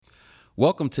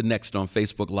Welcome to Next on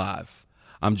Facebook Live.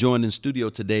 I'm joined in studio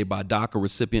today by DACA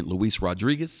recipient Luis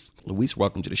Rodriguez. Luis,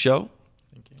 welcome to the show.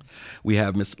 Thank you. We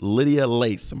have Miss Lydia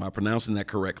Lath. Am I pronouncing that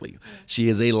correctly? She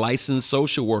is a licensed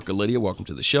social worker. Lydia, welcome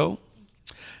to the show.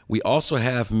 We also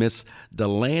have Miss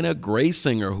Delana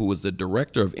Graysinger, who is the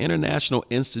director of International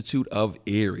Institute of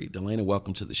Erie. Delana,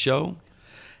 welcome to the show.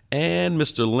 And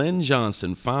Mr. Len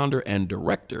Johnson, founder and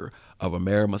director of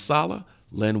Amera Masala.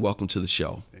 Len, welcome to the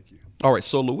show. Thank you. All right,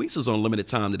 so Luis is on limited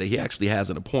time today. He actually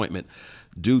has an appointment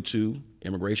due to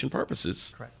immigration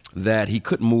purposes. Correct. That he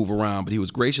couldn't move around, but he was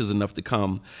gracious enough to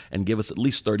come and give us at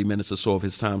least 30 minutes or so of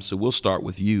his time. So we'll start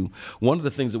with you. One of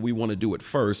the things that we want to do at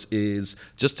first is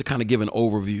just to kind of give an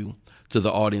overview to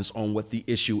the audience on what the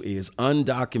issue is.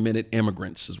 Undocumented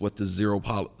immigrants is what the zero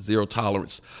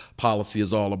tolerance policy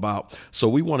is all about. So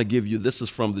we want to give you, this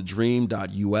is from the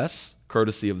dream.us,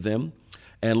 courtesy of them.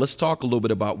 And let's talk a little bit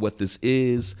about what this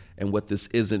is and what this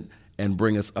isn't and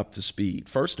bring us up to speed.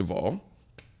 First of all,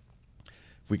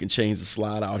 if we can change the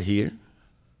slide out here.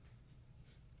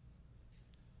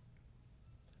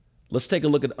 Let's take a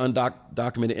look at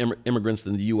undocumented immigrants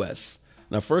in the U.S.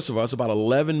 Now, first of all, it's about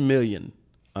 11 million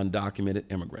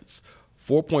undocumented immigrants.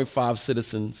 4.5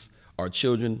 citizens are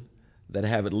children that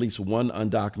have at least one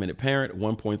undocumented parent,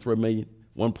 1.3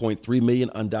 million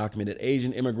undocumented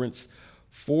Asian immigrants,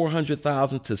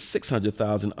 400,000 to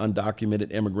 600,000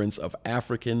 undocumented immigrants of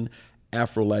African,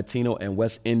 Afro-Latino, and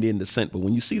West Indian descent. But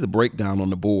when you see the breakdown on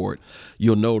the board,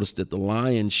 you'll notice that the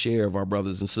lion's share of our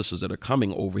brothers and sisters that are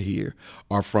coming over here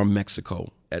are from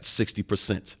Mexico at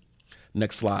 60%.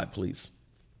 Next slide, please.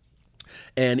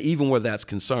 And even where that's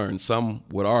concerned, some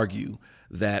would argue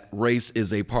that race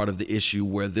is a part of the issue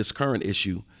where this current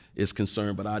issue is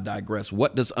concerned, but I digress.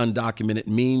 What does undocumented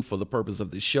mean for the purpose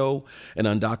of this show? An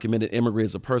undocumented immigrant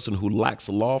is a person who lacks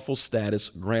lawful status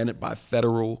granted by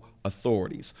federal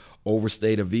authorities,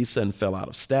 overstayed a visa and fell out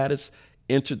of status,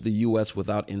 entered the U.S.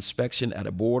 without inspection at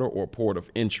a border or port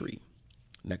of entry.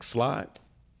 Next slide.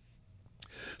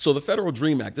 So the Federal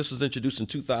DREAM Act, this was introduced in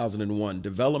 2001,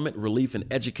 Development, Relief, and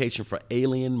Education for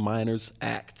Alien Minors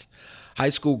Act. High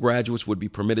school graduates would be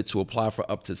permitted to apply for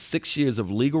up to 6 years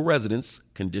of legal residence,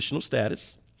 conditional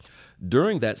status.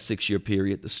 During that 6-year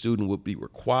period, the student would be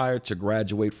required to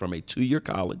graduate from a 2-year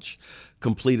college,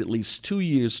 complete at least 2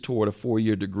 years toward a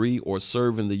 4-year degree, or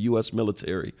serve in the U.S.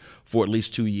 military for at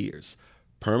least 2 years.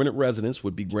 Permanent residence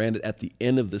would be granted at the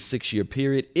end of the 6-year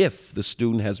period if the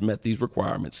student has met these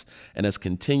requirements and has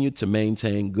continued to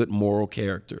maintain good moral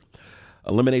character.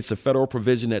 Eliminates a federal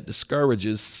provision that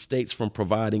discourages states from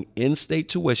providing in-state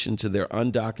tuition to their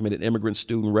undocumented immigrant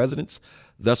student residents,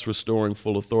 thus restoring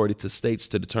full authority to states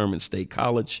to determine state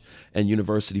college and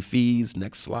university fees.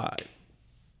 Next slide.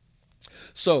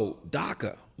 So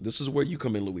DACA, this is where you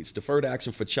come in, Luis, Deferred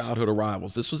Action for Childhood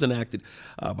Arrivals. This was enacted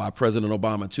by President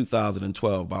Obama in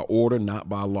 2012 by order, not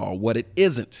by law. What it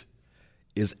isn't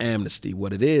is amnesty.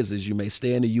 What it is you may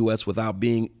stay in the U.S. without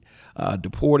being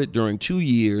deported during 2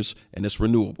 years, and it's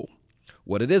renewable.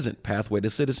 What it isn't, pathway to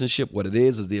citizenship. What it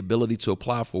is the ability to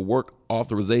apply for work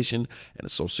authorization and a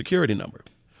social security number.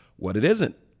 What it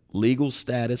isn't, legal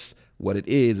status. What it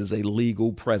is a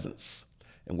legal presence.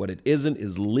 And what it isn't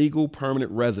is legal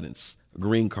permanent residence, a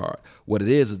green card. What it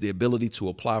is the ability to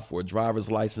apply for a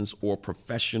driver's license or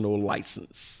professional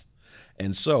license.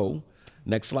 And so,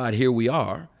 next slide, here we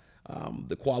are.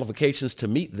 The qualifications to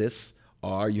meet this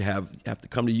are you have to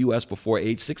come to U.S. before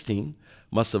age 16,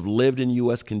 must have lived in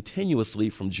U.S.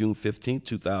 continuously from June 15,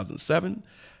 2007,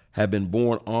 have been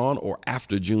born on or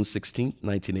after June 16,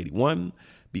 1981,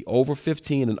 be over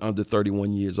 15 and under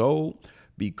 31 years old,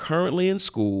 be currently in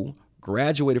school,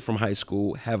 graduated from high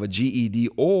school, have a GED,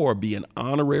 or be an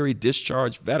honorary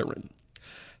discharged veteran,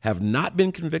 have not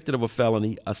been convicted of a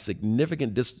felony, a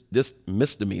significant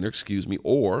misdemeanor,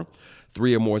 or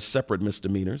 3 or more separate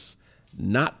misdemeanors,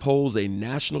 not pose a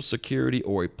national security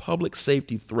or a public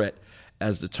safety threat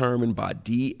as determined by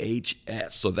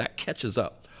DHS. So that catches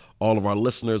up all of our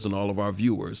listeners and all of our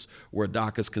viewers where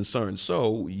DACA is concerned.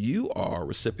 So you are a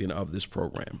recipient of this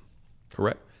program,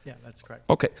 correct? Yeah, that's correct.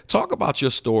 Okay, talk about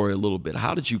your story a little bit.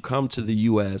 How did you come to the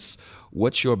U.S.?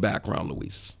 What's your background,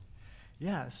 Luis?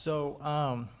 Yeah,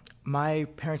 so my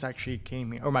parents actually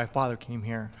came here, or my father came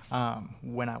here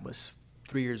when I was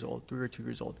 3 or 2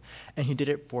 years old, and he did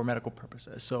it for medical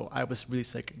purposes. So I was really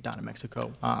sick down in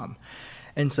Mexico.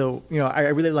 And so, I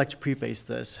really like to preface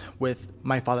this with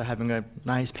my father having a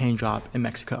nice paying job in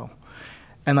Mexico.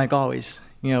 And like always,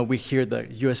 we hear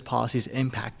the U.S. policies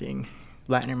impacting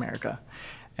Latin America.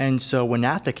 And so when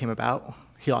NAFTA came about,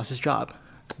 he lost his job.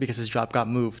 because his job got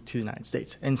moved to the United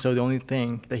States. And so the only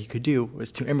thing that he could do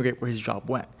was to immigrate where his job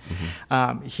went.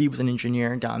 He was an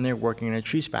engineer down there working in a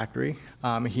cheese factory.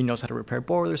 He knows how to repair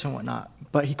boilers and whatnot,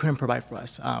 but he couldn't provide for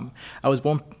us. I was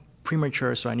born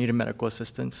premature, so I needed medical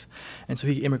assistance. And so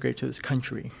he immigrated to this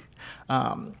country.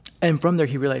 And from there,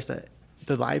 he realized that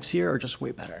the lives here are just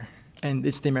way better. And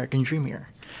it's the American dream here.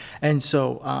 And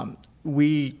so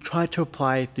we tried to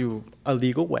apply through a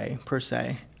legal way, per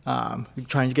se,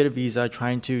 trying to get a visa,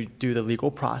 trying to do the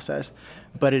legal process,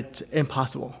 but it's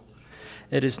impossible.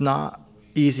 It is not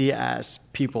easy as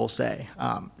people say.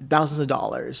 Thousands of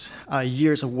dollars,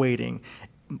 years of waiting.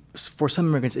 For some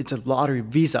immigrants, it's a lottery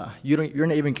visa. You're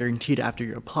not even guaranteed after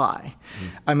you apply.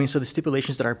 I mean, so the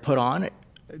stipulations that are put on,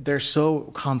 they're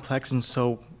so complex and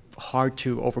so hard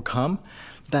to overcome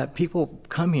that people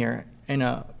come here in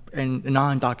a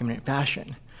non-documented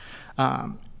fashion.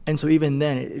 And so even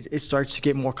then, it starts to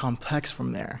get more complex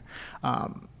from there,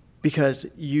 because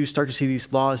you start to see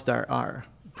these laws that are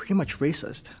pretty much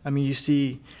racist. I mean, you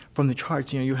see from the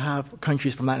charts, you have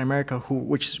countries from Latin America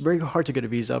which is very hard to get a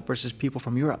visa versus people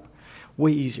from Europe,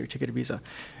 way easier to get a visa.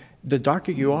 The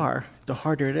darker you are, the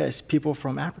harder it is. People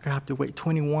from Africa have to wait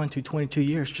 21 to 22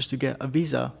 years just to get a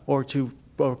visa or to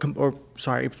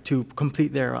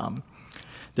complete their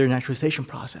naturalization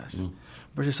process,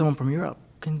 versus someone from Europe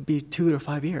can be 2 to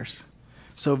 5 years.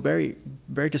 So very,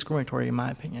 very discriminatory in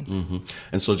my opinion.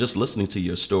 And so just listening to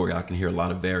your story, I can hear a lot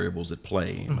of variables at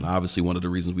play. And obviously one of the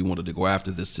reasons we wanted to go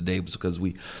after this today was because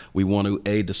we want to,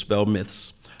 A, dispel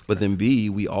myths, but then B,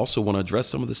 we also want to address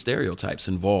some of the stereotypes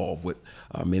involved with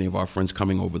many of our friends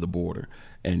coming over the border.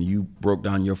 And you broke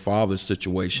down your father's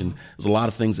situation. There's a lot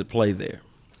of things at play there.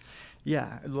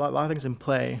 Yeah, a lot of things in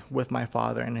play with my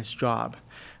father and his job.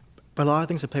 But a lot of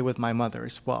things to play with my mother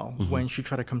as well. When she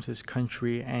tried to come to this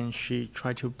country and she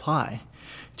tried to apply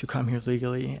to come here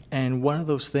legally. And one of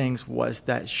those things was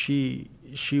that she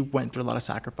went through a lot of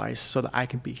sacrifice so that I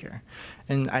could be here.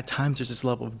 And at times there's this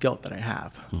level of guilt that I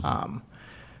have.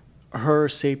 Her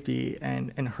safety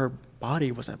and her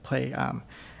body was at play.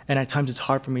 And at times it's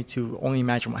hard for me to only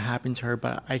imagine what happened to her,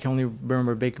 but I can only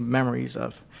remember big memories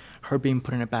of her being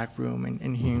put in a back room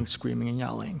and hearing screaming and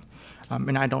yelling.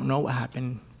 And I don't know what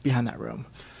happened behind that room.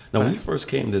 Now, when you first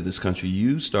came to this country,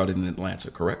 you started in Atlanta,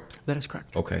 correct? That is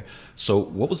correct. Okay. So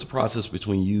what was the process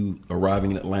between you arriving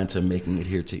in Atlanta and making it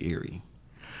here to Erie?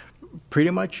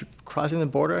 Pretty much crossing the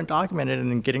border undocumented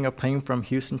and then getting a plane from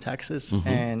Houston, Texas,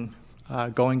 and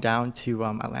going down to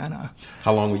Atlanta.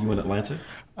 How long were you in Atlanta?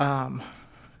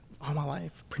 All my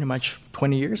life, pretty much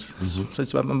 20 years.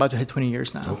 So I'm about to hit 20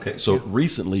 years now. Okay. So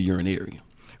recently you're in Erie.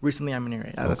 Recently I'm in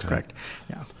Erie. That's correct.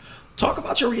 Yeah. Talk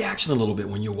about your reaction a little bit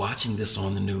when you're watching this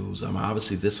on the news.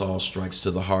 Obviously, this all strikes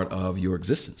to the heart of your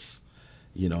existence,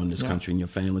 in this country and your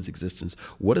family's existence.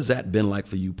 What has that been like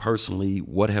for you personally?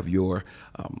 What have your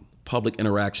public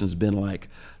interactions been like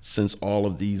since all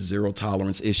of these zero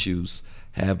tolerance issues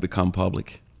have become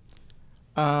public?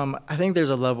 I think there's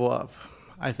a level of,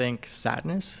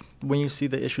 sadness when you see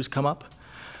the issues come up.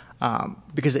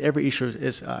 Because every issue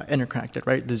is interconnected,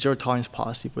 right? The zero tolerance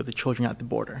policy with the children at the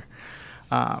border.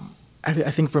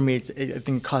 I think for me,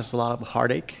 it causes a lot of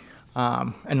heartache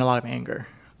and a lot of anger.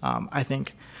 I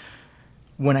think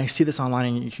when I see this online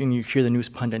and you hear the news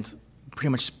pundits pretty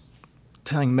much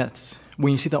telling myths,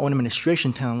 when you see the own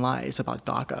administration telling lies about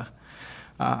DACA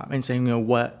and saying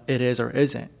what it is or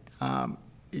isn't,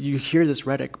 you hear this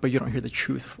rhetoric, but you don't hear the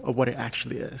truth of what it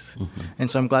actually is. And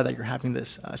so I'm glad that you're having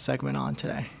this segment on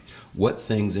today. What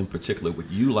things in particular would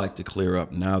you like to clear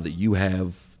up now that you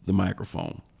have the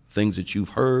microphone? Things that you've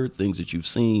heard, things that you've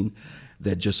seen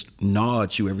that just gnaw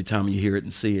at you every time you hear it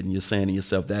and see it, and you're saying to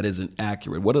yourself, that isn't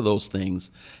accurate. What are those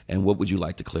things, and what would you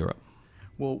like to clear up?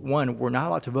 Well, one, we're not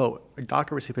allowed to vote.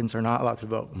 DACA recipients are not allowed to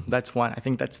vote. That's one. I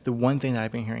think that's the one thing that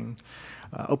I've been hearing.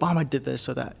 Obama did this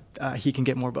so that he can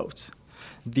get more votes.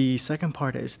 The second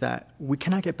part is that we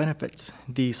cannot get benefits.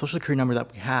 The Social Security number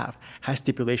that we have has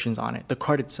stipulations on it. The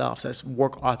card itself says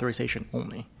work authorization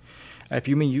only. If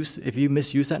you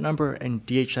misuse that number and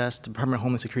DHS, Department of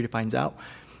Homeland Security, finds out,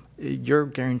 you're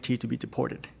guaranteed to be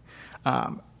deported.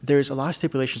 There's a lot of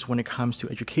stipulations when it comes to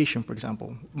education, for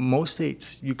example. Most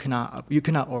states, you cannot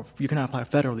apply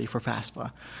federally for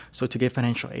FAFSA, so to get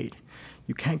financial aid.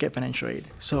 You can't get financial aid.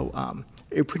 So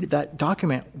that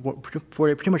document, what it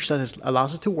pretty much does is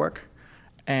allows us to work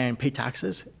and pay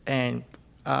taxes, and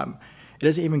it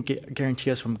doesn't even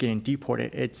guarantee us from getting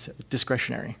deported. It's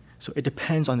discretionary. So it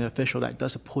depends on the official that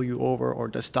does pull you over or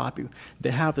does stop you.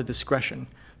 They have the discretion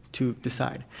to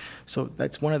decide. So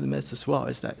that's one of the myths as well,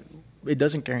 is that it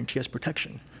doesn't guarantee us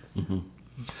protection.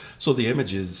 So the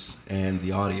images and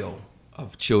the audio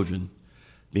of children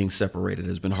being separated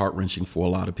has been heart-wrenching for a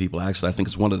lot of people. Actually, I think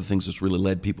it's one of the things that's really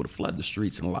led people to flood the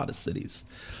streets in a lot of cities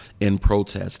in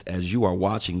protest. As you are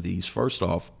watching these, first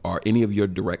off, are any of your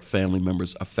direct family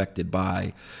members affected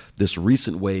by this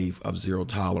recent wave of zero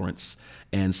tolerance?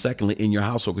 And secondly, in your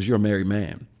household, because you're a married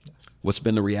man, what's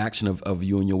been the reaction of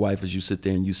you and your wife as you sit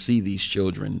there and you see these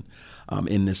children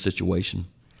in this situation?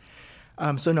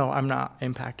 So no, I'm not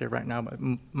impacted right now, but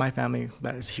my family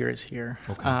that is here.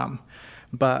 Okay.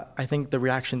 But I think the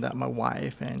reaction that my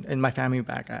wife and my family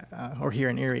back at, or here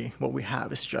in Erie, what we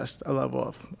have is just a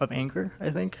level of anger,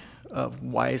 I think, of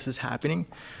why is this happening.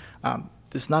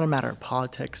 This is not a matter of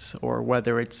politics or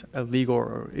whether it's illegal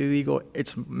or illegal.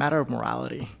 It's a matter of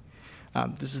morality.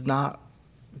 This is not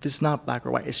black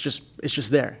or white. It's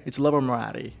just there. It's a level of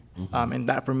morality. Mm-hmm. And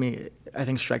that, for me, I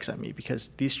think strikes at me because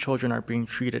these children are being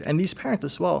treated, and these parents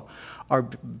as well, are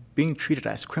being treated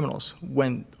as criminals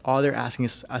when all they're asking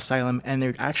is asylum, and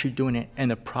they're actually doing it in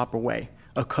the proper way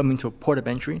of coming to a port of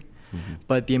entry. Mm-hmm.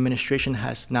 But the administration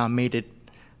has now made it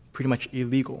pretty much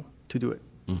illegal to do it.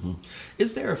 Mm-hmm.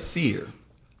 Is there a fear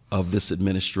of this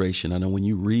administration? I know when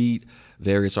you read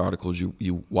various articles,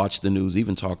 you watch the news,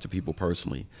 even talk to people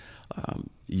personally,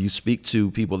 you speak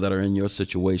to people that are in your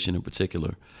situation in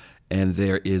particular, and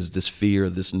there is this fear,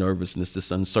 this nervousness,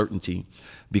 this uncertainty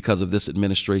because of this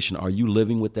administration. Are you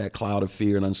living with that cloud of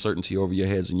fear and uncertainty over your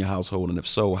heads in your household? And if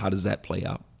so, how does that play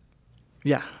out?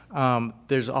 Yeah,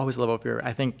 there's always a level of fear.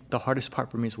 I think the hardest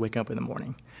part for me is waking up in the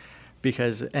morning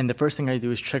and the first thing I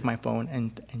do is check my phone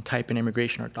and type in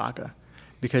immigration or DACA,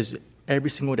 because every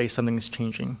single day something is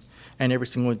changing, and every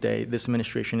single day this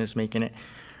administration is making it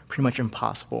pretty much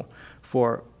impossible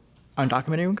for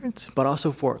undocumented immigrants, but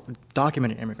also for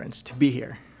documented immigrants to be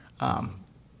here.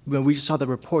 We just saw the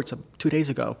reports 2 days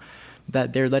ago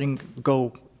that they're letting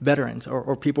go veterans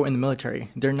or people in the military.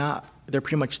 They're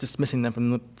pretty much dismissing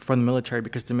them from the military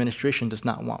because the administration does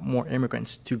not want more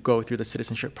immigrants to go through the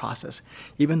citizenship process.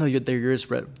 Even though they're U.S.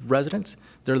 residents,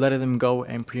 they're letting them go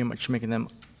and pretty much making them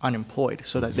unemployed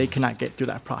so that they cannot get through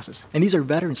that process. And these are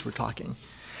veterans we're talking.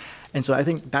 And so I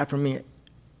think that, for me,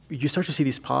 you start to see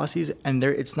these policies, and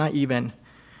it's not even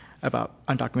about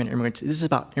undocumented immigrants. This is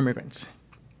about immigrants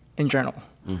in general.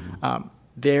 Mm-hmm.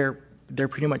 They're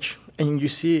pretty much, and you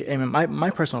see, I mean, my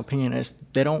personal opinion is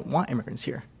they don't want immigrants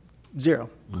here, zero.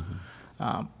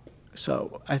 Mm-hmm.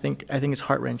 So I think it's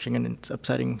heart-wrenching, and it's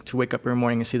upsetting to wake up every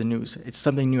morning and see the news. It's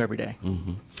something new every day.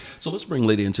 Mm-hmm. So let's bring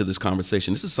Lydia into this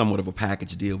conversation. This is somewhat of a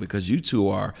package deal because you two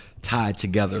are tied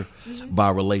together mm-hmm. by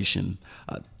relation.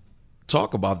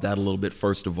 Talk about that a little bit,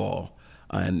 first of all.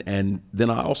 And then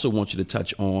I also want you to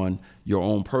touch on your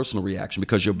own personal reaction,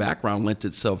 because your background lent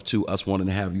itself to us wanting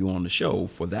to have you on the show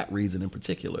for that reason in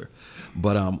particular.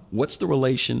 But what's the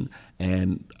relation,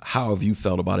 and how have you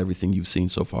felt about everything you've seen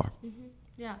so far? Mm-hmm.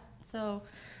 Yeah, so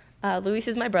Luis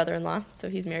is my brother-in-law, so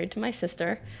he's married to my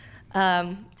sister,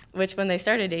 which when they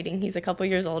started dating, he's a couple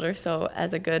years older, so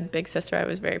as a good big sister, I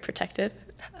was very protective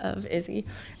of Izzy.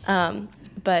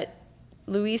 But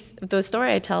Luis, the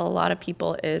story I tell a lot of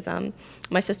people is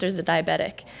my sister's a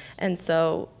diabetic, and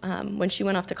so when she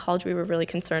went off to college, we were really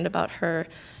concerned about her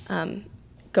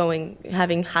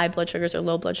having high blood sugars or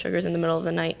low blood sugars in the middle of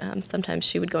the night. Sometimes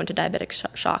she would go into diabetic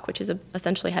shock, which is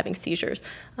essentially having seizures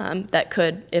that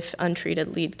could, if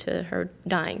untreated, lead to her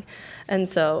dying. And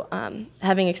so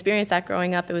having experienced that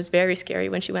growing up, it was very scary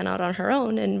when she went out on her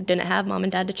own and didn't have mom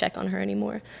and dad to check on her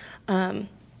anymore.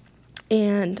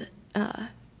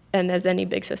 And as any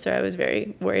big sister, I was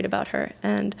very worried about her.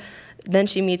 And then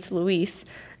she meets Luis,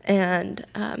 and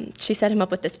she set him up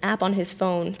with this app on his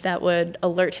phone that would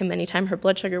alert him anytime her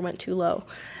blood sugar went too low.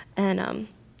 And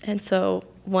so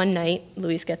one night,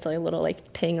 Luis gets a little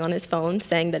ping on his phone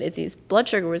saying that Izzy's blood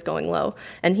sugar was going low,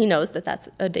 and he knows that that's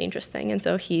a dangerous thing. And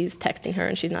so he's texting her,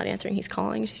 and she's not answering. He's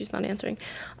calling, she's not answering.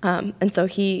 And so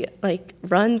he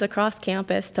runs across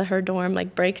campus to her dorm,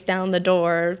 breaks down the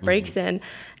door, breaks in,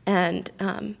 and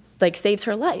saves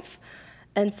her life.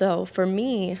 And so for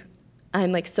me,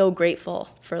 I'm so grateful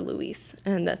for Luis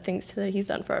and the things that he's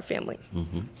done for our family.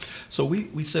 Mm-hmm. So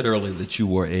we said earlier that you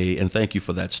were and thank you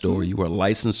for that story, you were a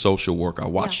licensed social worker. I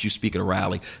watched you speak at a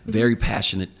rally, very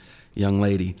passionate young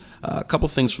lady. A couple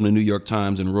things from the New York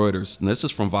Times and Reuters, and this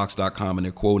is from Vox.com, and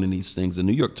they're quoting these things. The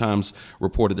New York Times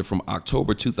reported that from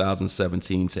October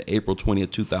 2017 to April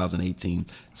 20th, 2018,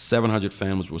 700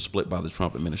 families were split by the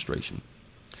Trump administration.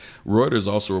 Reuters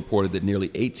also reported that nearly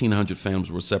 1,800 families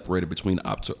were separated between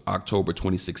October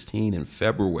 2016 and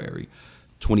February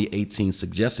 2018,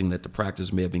 suggesting that the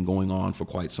practice may have been going on for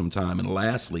quite some time. And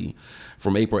lastly,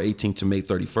 from April 18th to May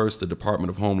 31st, the Department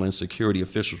of Homeland Security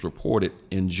officials reported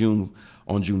on June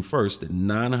 1st that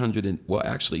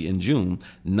in June,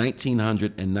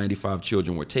 1,995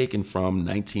 children were taken from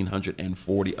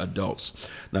 1,940 adults.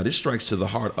 Now, this strikes to the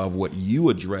heart of what you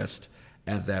addressed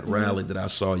at that rally that I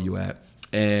saw you at,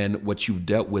 and what you've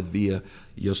dealt with via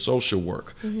your social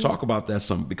work. Talk about that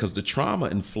some, because the trauma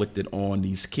inflicted on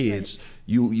these kids,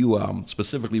 you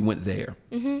specifically went there.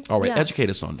 All right, educate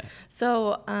us on that.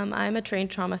 So I'm a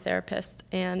trained trauma therapist,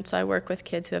 and so I work with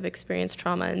kids who have experienced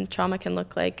trauma, and trauma can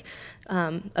look like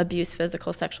abuse,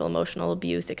 physical, sexual, emotional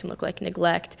abuse. It can look like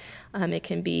neglect. It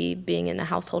can be being in a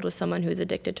household with someone who's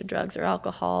addicted to drugs or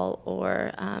alcohol,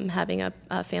 or having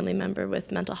a family member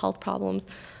with mental health problems.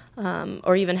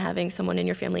 Or even having someone in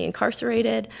your family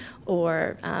incarcerated,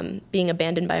 or being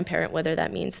abandoned by a parent, whether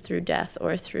that means through death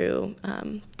or through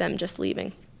them just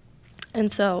leaving.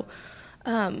 And so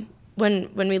when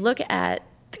we look at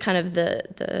kind of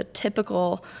the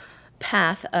typical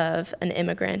path of an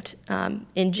immigrant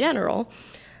in general,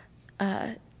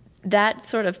 that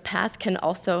sort of path can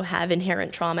also have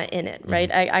inherent trauma in it,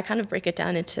 right? I kind of break it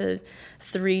down into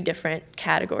 3 different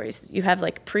categories. You have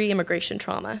like pre-immigration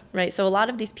trauma, right? So a lot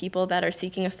of these people that are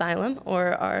seeking asylum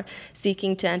or are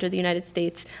seeking to enter the United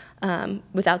States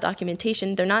without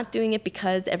documentation, they're not doing it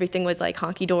because everything was like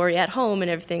honky-dory at home and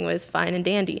everything was fine and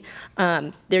dandy.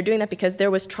 They're doing that because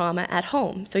there was trauma at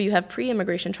home. So you have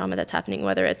pre-immigration trauma that's happening,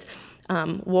 whether it's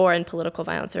war and political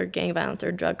violence or gang violence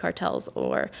or drug cartels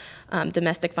or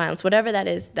domestic violence, whatever that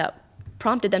is that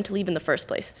prompted them to leave in the first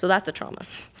place. So that's a trauma.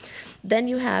 Then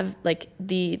you have like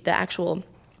the actual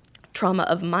trauma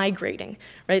of migrating,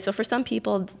 right? So for some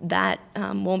people that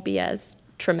won't be as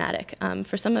traumatic.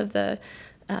 For some of the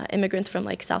immigrants from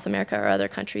like South America or other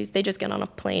countries, they just get on a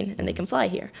plane and they can fly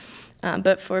here.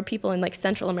 But for people in like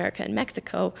Central America and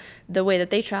Mexico, the way that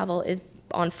they travel is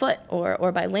on foot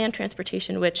or by land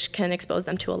transportation, which can expose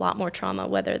them to a lot more trauma,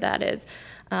 whether that is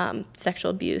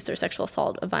sexual abuse or sexual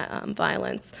assault,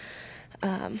 violence.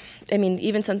 I mean,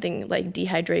 even something like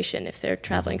dehydration, if they're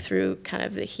traveling through kind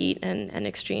of the heat and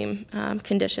extreme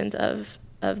conditions of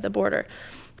the border.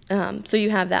 So you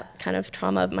have that kind of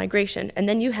trauma of migration. And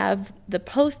then you have the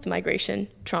post-migration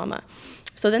trauma.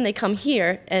 So then they come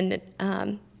here, and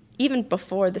even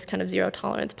before this kind of zero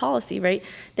tolerance policy, right,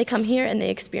 they come here and they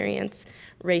experience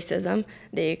racism,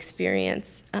 they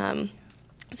experience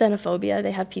xenophobia.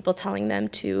 They have people telling them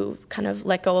to kind of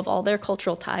let go of all their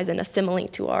cultural ties and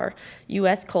assimilate to our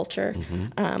U.S. culture,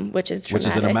 which is traumatic. Which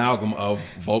is an amalgam of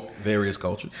various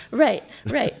cultures. Right.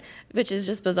 Which is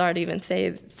just bizarre to even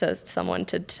say to someone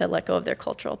to let go of their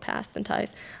cultural past and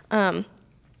ties. And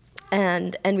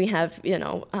we have,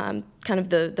 kind of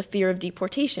the fear of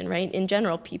deportation, right? In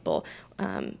general, people,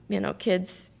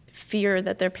 kids fear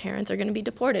that their parents are going to be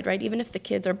deported, right? Even if the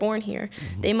kids are born here,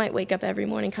 they might wake up every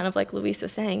morning, kind of like Luis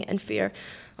was saying, and fear,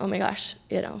 oh my gosh,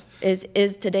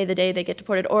 is today the day they get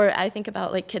deported? Or I think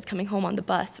about like kids coming home on the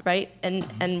bus, right?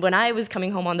 And when I was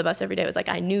coming home on the bus every day, it was like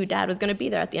I knew Dad was going to be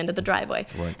there at the end of the driveway,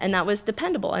 right. And that was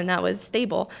dependable and that was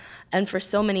stable. And for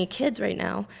so many kids right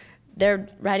now, they're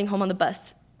riding home on the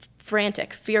bus,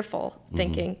 frantic, fearful,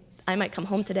 thinking, I might come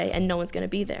home today and no one's going to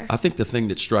be there. I think the thing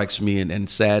that strikes me and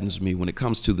saddens me when it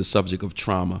comes to the subject of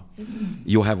trauma,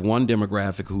 you'll have one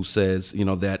demographic who says,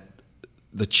 that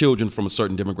the children from a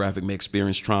certain demographic may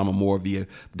experience trauma more via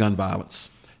gun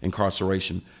violence,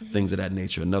 incarceration, things of that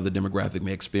nature. Another demographic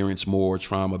may experience more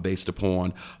trauma based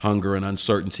upon hunger and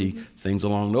uncertainty, things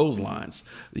along those lines.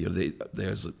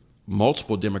 There's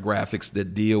multiple demographics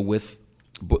that deal with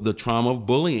the trauma of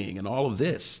bullying and all of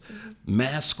this,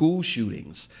 mass school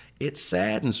shootings. It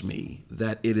saddens me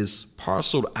that it is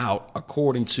parceled out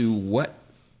according to what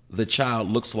the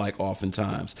child looks like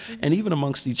oftentimes. And even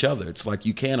amongst each other, it's like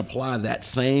you can't apply that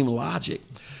same logic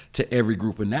to every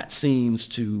group. And that seems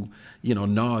to,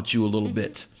 gnaw at you a little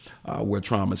bit where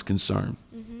trauma is concerned.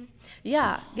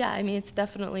 Yeah. I mean, it's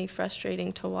definitely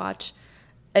frustrating to watch.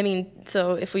 I mean,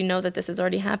 so if we know that this is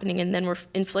already happening and then we're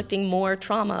inflicting more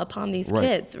trauma upon these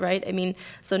kids, right? I mean,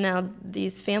 so now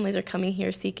these families are coming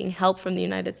here seeking help from the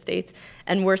United States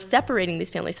and we're separating these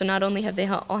families. So not only have they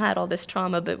all had all this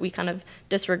trauma, but we kind of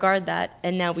disregard that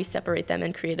and now we separate them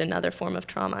and create another form of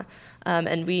trauma.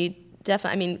 And we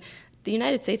definitely, the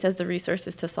United States has the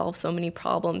resources to solve so many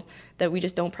problems that we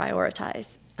just don't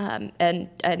prioritize. And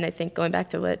I think going back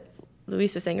to what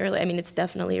Luis was saying earlier, it's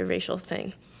definitely a racial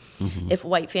thing. If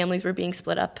white families were being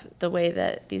split up the way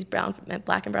that these black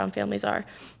and brown families are,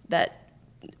 that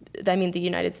I mean, the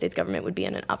United States government would be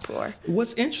in an uproar.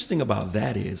 What's interesting about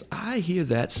that is I hear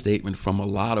that statement from a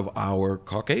lot of our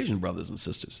Caucasian brothers and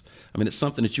sisters. I mean, it's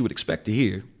something that you would expect to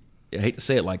hear. I hate to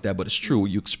say it like that, but it's true.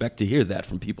 You expect to hear that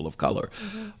from people of color.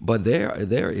 But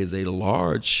there is a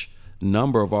large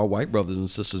number of our white brothers and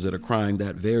sisters that are crying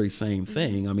that very same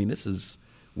thing. I mean,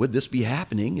 would this be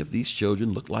happening if these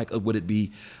children look like, would it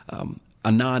be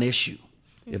a non-issue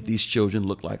if these children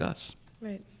look like us?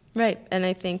 Right. And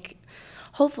I think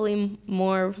hopefully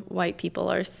more white people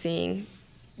are seeing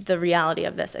the reality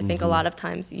of this. I think a lot of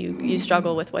times you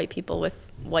struggle with white people with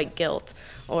white guilt,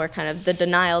 or kind of the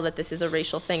denial that this is a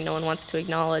racial thing. No one wants to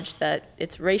acknowledge that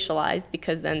it's racialized,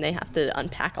 because then they have to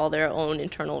unpack all their own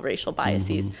internal racial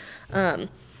biases.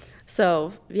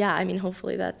 So yeah, I mean,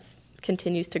 hopefully that's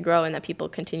continues to grow, and that people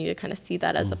continue to kind of see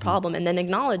that as the problem, and then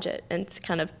acknowledge it, and to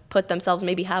kind of put themselves,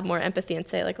 maybe have more empathy and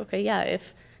say, like, okay, yeah,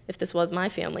 if this was my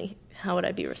family, how would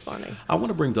I be responding? I want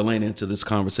to bring Delaney into this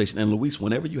conversation. And Luis,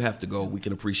 whenever you have to go, we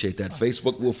can appreciate that.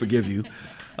 Facebook will forgive you.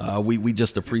 We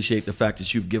just appreciate the fact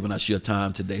that you've given us your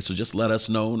time today. So just let us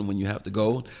know, and when you have to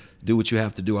go, do what you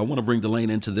have to do. I want to bring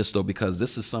Delaney into this, though, because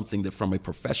this is something that from a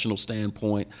professional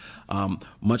standpoint,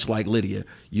 much like Lydia,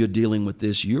 you're dealing with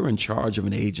this. You're in charge of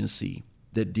an agency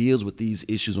that deals with these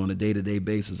issues on a day-to-day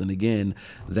basis. And again,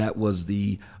 that was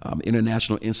the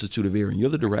International Institute of Ear, and you're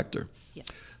the director. Yes.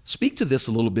 Speak to this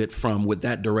a little bit from what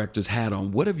that director's hat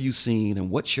on. What have you seen, and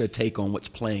what's your take on what's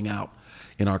playing out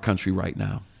in our country right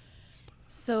now?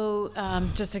 So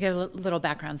just to give a little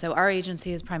background, so our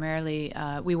agency is primarily,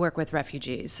 we work with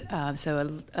refugees,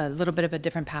 so a little bit of a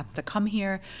different path to come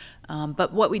here.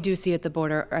 But what we do see at the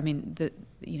border, I mean,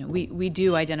 we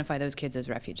do identify those kids as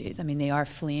refugees. I mean, they are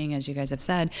fleeing, as you guys have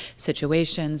said,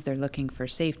 situations. They're looking for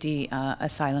safety.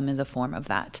 Asylum is a form of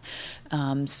that.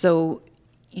 So,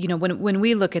 when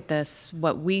we look at this,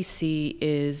 what we see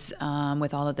is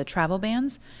with all of the travel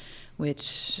bans,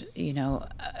 which,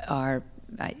 are,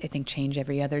 I think, change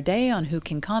every other day on who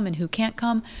can come and who can't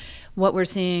come. What we're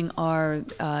seeing are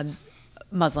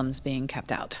Muslims being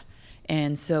kept out.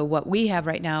 And so what we have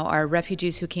right now are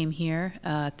refugees who came here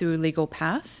through legal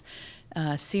path,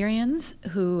 Syrians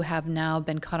who have now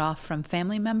been cut off from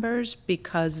family members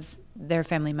because their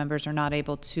family members are not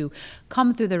able to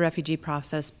come through the refugee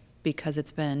process because it's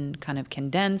been kind of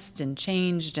condensed and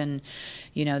changed, and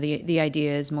the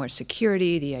idea is more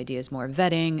security, the idea is more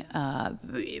vetting,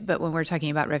 but when we're talking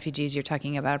about refugees, you're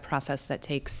talking about a process that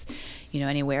takes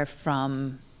anywhere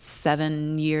from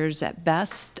 7 years at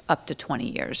best up to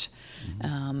 20 years.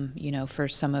 For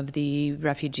some of the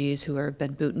refugees who have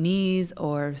been Bhutanese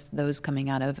or those coming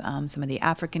out of some of the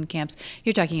African camps,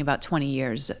 you're talking about 20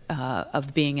 years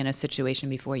of being in a situation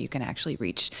before you can actually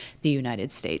reach the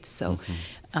United States. So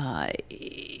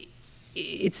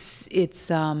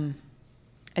it's I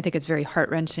think it's very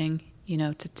heart-wrenching,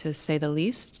 to say the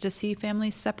least, to see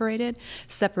families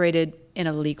separated in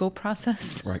a legal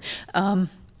process. Right.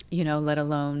 Let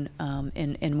alone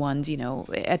in ones,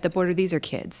 at the border, these are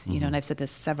kids, and I've said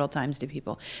this several times to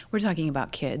people. We're talking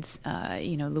about kids.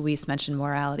 Luis mentioned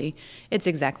morality. It's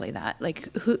exactly that.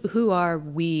 Like, who are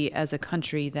we as a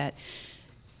country that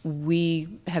we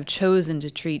have chosen to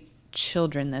treat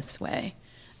children this way?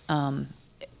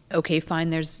 Okay, fine,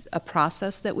 there's a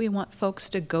process that we want folks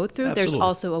to go through. Absolutely. There's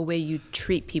also a way you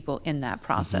treat people in that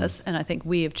process. And I think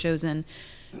we have chosen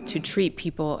to treat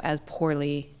people as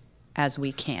poorly as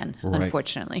we can, right.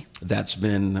 Unfortunately. That's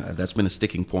been a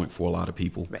sticking point for a lot of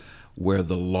people, right. Where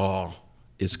the law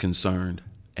is concerned.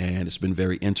 And it's been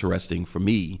very interesting for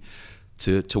me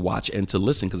to watch and to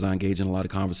listen, because I engage in a lot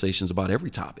of conversations about every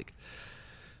topic.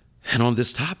 And on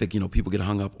this topic, people get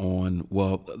hung up on,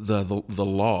 well, the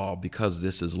law, because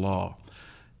this is law.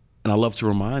 And I love to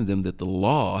remind them that the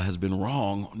law has been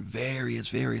wrong on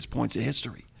various points in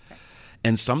history.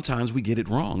 And sometimes we get it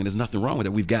wrong, and there's nothing wrong with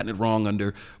it. We've gotten it wrong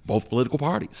under both political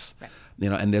parties. Right.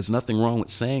 And there's nothing wrong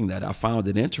with saying that. I found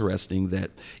it interesting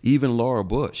that even Laura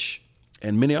Bush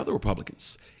and many other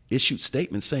Republicans issued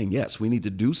statements saying, yes, we need to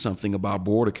do something about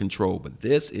border control, but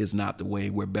this is not the way.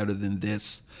 We're better than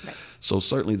this. Right. So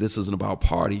certainly this isn't about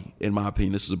party, in my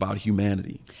opinion. This is about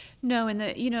humanity. No, in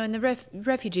the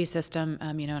refugee system,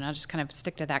 and I'll just kind of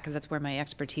stick to that because that's where my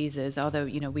expertise is. Although,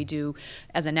 we do,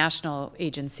 as a national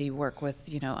agency, work with,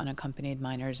 unaccompanied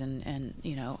minors and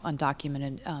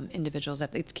undocumented individuals,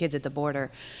 kids at the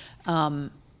border.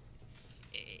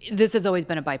 This has always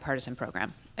been a bipartisan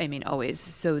program. I mean, always.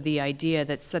 So the idea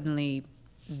that suddenly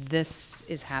this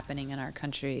is happening in our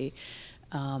country,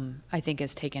 I think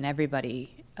has taken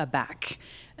everybody aback.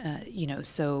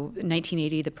 So in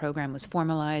 1980, the program was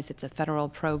formalized. It's a federal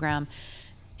program.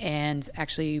 And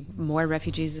actually, more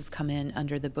refugees have come in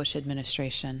under the Bush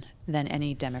administration than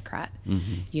any Democrat.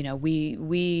 You know,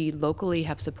 we locally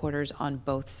have supporters on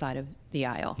both sides of the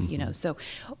aisle. You know, so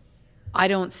I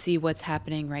don't see what's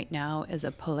happening right now as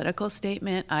a political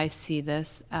statement. I see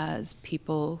this as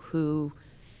people who,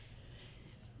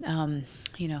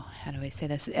 you know, how do I say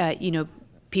this? You know,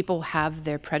 people have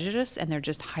their prejudice and they're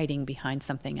just hiding behind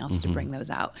something else to bring those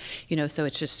out. You know, so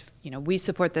it's just, you know, we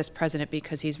support this president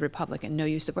because he's Republican. No,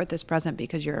 you support this president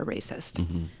because you're a racist.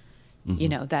 You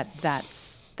know,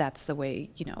 that's the way,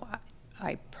 you know,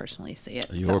 I personally see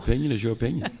it. Your opinion is your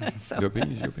opinion. Your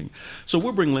opinion is your opinion. So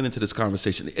we'll bring Lynn into this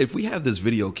conversation. If we have this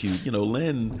video cue, you know,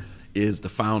 Lynn is the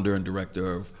founder and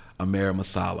director of Amera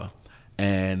Masala.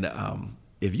 And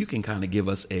if you can kind of give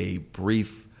us a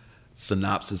brief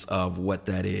synopsis of what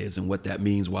that is and what that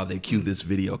means while they cue this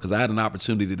video, because I had an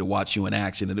opportunity to watch you in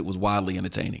action and it was wildly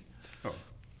entertaining. Oh,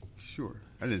 sure.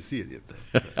 I didn't see it yet,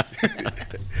 though.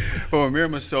 Well, Amera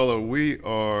Masala, we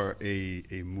are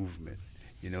a movement.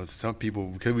 You know, some people,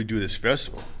 because we do this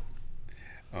festival,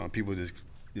 people just,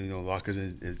 you know, lock us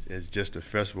in as just a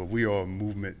festival. We are a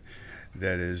movement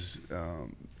that is,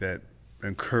 that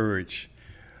encourage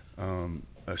a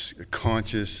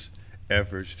conscious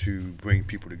efforts to bring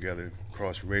people together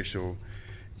across racial,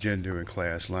 gender, and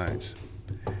class lines.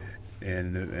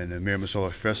 And the Amera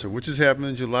Masala Festival, which is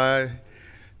happening July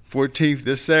 14th,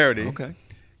 this Saturday. Okay.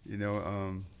 You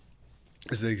know,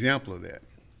 is an example of that.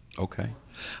 Okay.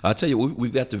 I'll tell you,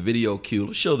 we've got the video cue.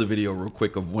 Let's show the video real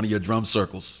quick of one of your drum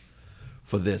circles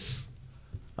for this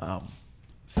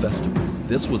festival.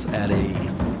 This was at a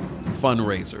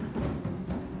fundraiser.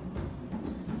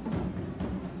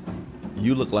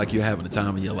 You look like you're having the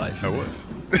time of your life. I was.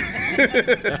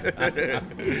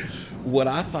 What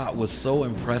I thought was so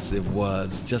impressive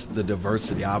was just the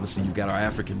diversity. Obviously, you've got our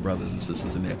African brothers and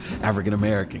sisters in there, African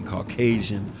American,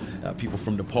 Caucasian, people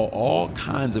from Nepal, all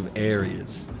kinds of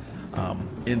areas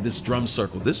in this drum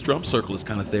circle. This drum circle is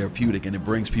kind of therapeutic and it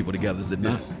brings people together, is it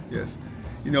not? Yes, yes.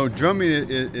 You know, drumming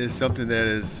is something that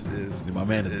is My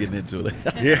man is getting into it.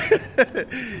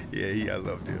 I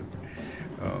love him.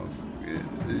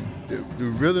 The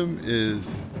rhythm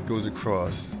goes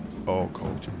across all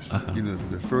cultures. You know,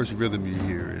 the first rhythm you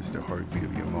hear is the heartbeat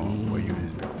of your mom while you're in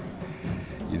his belly.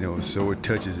 You know, so it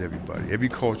touches everybody. Every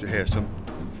culture has some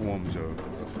forms of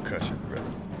percussion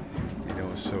rhythm. You know,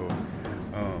 so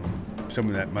some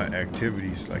of that my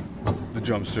activities like the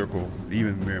drum circle,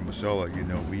 even Amera Masala, you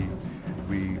know,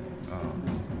 we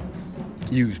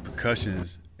use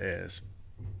percussions as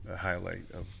a highlight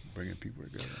of bringing people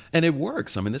together. And it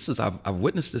works. I mean, I've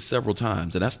witnessed this several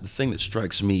times, and that's the thing that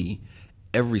strikes me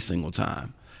every single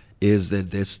time, is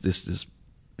that this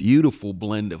beautiful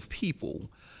blend of people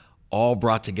all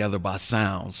brought together by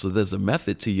sound. So there's a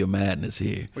method to your madness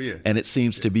here, and it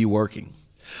seems to be working.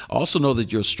 I also know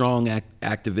that you're a strong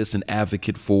activist and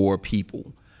advocate for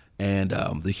people, and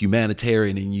the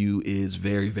humanitarian in you is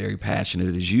very, very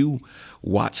passionate. As you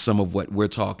watch some of what we're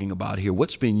talking about here,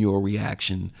 what's been your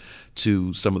reaction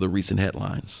to some of the recent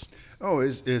headlines? Oh,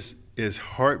 it's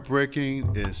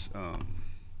heartbreaking. It's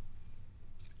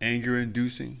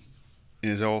anger-inducing,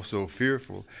 and it's also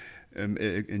fearful, and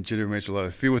it generates a lot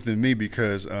of fear within me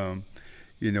because,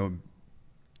 you know,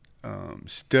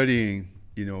 studying,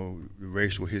 you know, the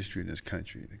racial history in this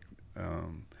country,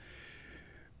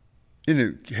 in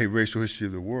the racial history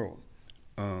of the world,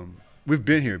 we've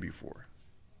been here before.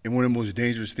 And one of the most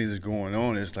dangerous things that's going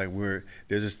on is like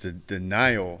there's just the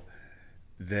denial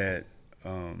that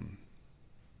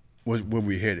where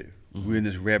we're headed. We're in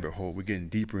this rabbit hole. We're getting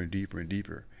deeper and deeper and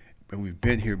deeper. And we've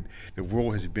been here, the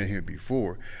world has been here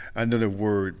before. I know the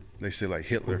word, they say like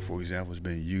Hitler, for example, has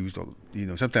been used, you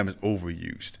know, sometimes it's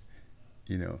overused,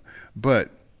 you know.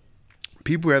 But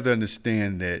people have to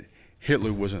understand that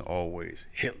Hitler wasn't always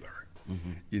Hitler.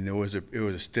 You know, it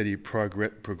was a steady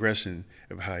progression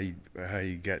of how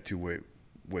he got to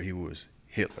where he was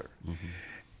Hitler.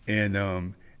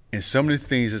 And some of the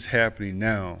things that's happening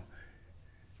now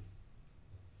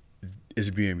is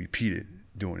being repeated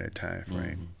during that time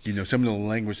frame. You know, some of the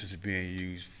language that's being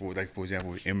used for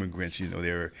example, with immigrants, you know,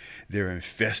 they're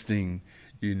infesting,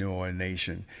 you know, our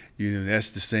nation. You know, that's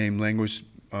the same language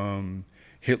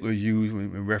Hitler used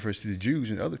in reference to the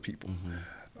Jews and other people.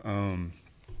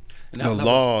 The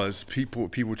laws, people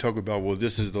talk about, well,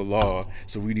 this is the law,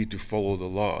 so we need to follow the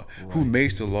law. Right. Who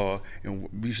makes the law? And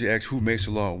we should ask, who makes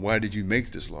the law? Why did you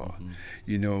make this law?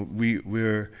 You know,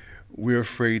 we're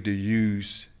afraid to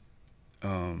use.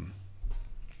 One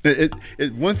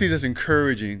thing that's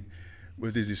encouraging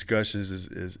with these discussions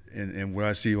is and what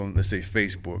I see on, let's say,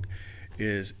 Facebook,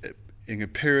 is in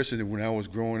comparison to when I was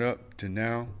growing up to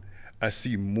now, I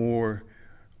see more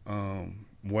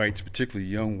whites, particularly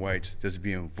young whites, that's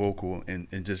being vocal and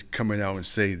just coming out and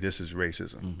say this is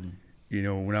racism. Mm-hmm. You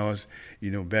know, when I was,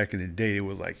 back in the day, it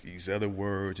was like these other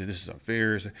words and this is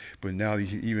unfair. But now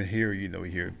you even hear, you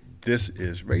hear this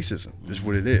is racism. This is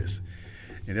what it is,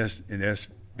 and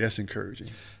that's encouraging.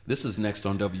 This is Next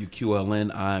on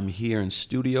WQLN. I'm here in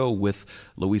studio with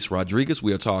Luis Rodriguez.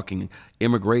 We are talking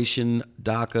immigration,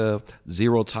 DACA,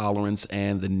 zero tolerance,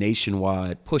 and the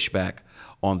nationwide pushback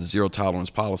on the zero tolerance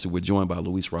policy. We're joined by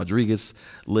Luis Rodriguez,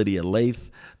 Lydia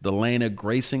Lath, Delana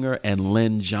Graysinger, and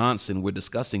Lynn Johnson. We're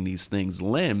discussing these things.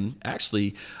 Lynn,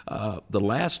 actually, the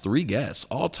last three guests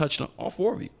all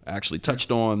four of you actually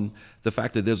touched on the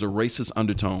fact that there's a racist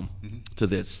undertone to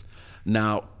this.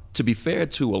 Now, to be fair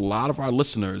to a lot of our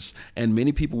listeners, and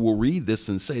many people will read this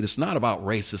and say, it's not about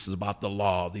race, this is about the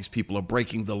law. These people are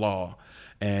breaking the law.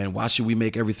 And why should we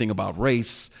make everything about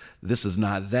race? This is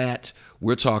not that.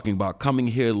 We're talking about coming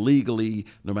here legally,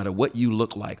 no matter what you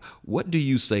look like. What do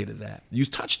you say to that? You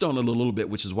touched on it a little bit,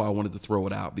 which is why I wanted to throw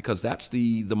it out, because that's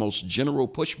the most general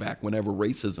pushback whenever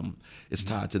racism is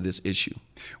tied to this issue.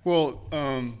 Well,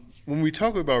 when we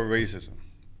talk about racism,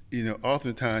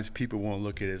 oftentimes people want to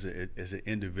look at it as an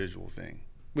individual thing,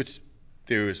 which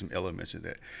there is some elements of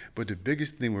that. But the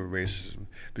biggest thing with racism,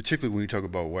 particularly when you talk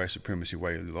about white supremacy,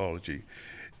 white ideology,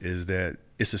 is that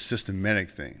it's a systematic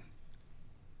thing.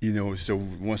 So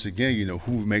once again,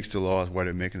 who makes the laws, why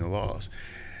they're making the laws.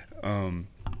 And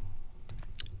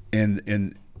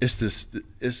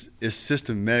it's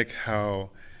systematic how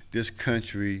this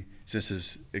country, since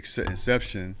its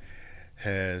inception,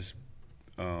 has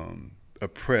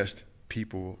oppressed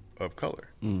people of color.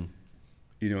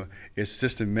 It's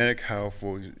systematic how,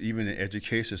 for even the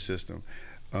education system,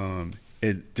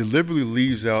 it deliberately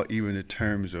leaves out even the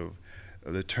terms of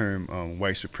the term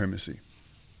white supremacy.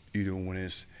 When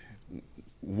it's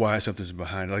why something's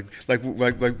behind it. Like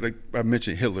I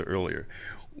mentioned Hitler earlier.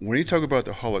 When you talk about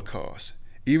the Holocaust,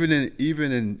 even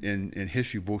in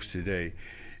history books today,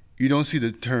 you don't see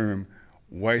the term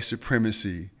white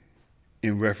supremacy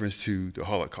in reference to the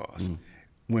Holocaust.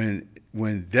 When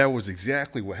that was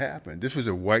exactly what happened. This was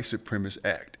a white supremacist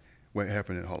act, what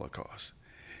happened in the Holocaust.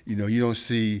 You don't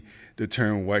see the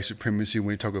term white supremacy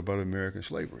when you talk about American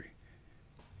slavery.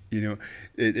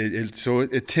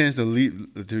 It tends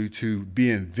to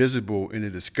be invisible in the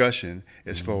discussion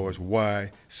as far as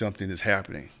why something is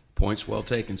happening. Points well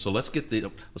taken. So let's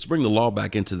bring the law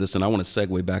back into this, and I want to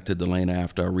segue back to Delana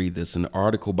after I read this. An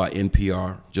article by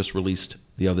NPR just released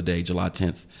the other day, July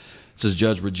 10th. It says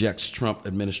judge rejects Trump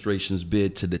administration's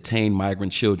bid to detain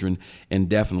migrant children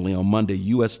indefinitely. On Monday,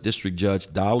 U.S. District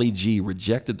Judge Dolly G.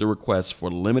 rejected the request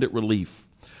for limited relief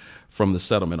from the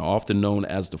settlement, often known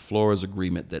as the Flores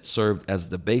Agreement, that served as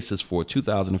the basis for a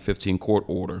 2015 court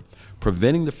order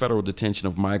preventing the federal detention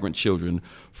of migrant children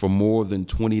for more than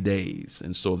 20 days.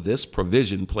 And so this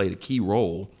provision played a key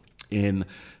role in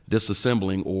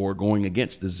disassembling or going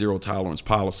against the zero tolerance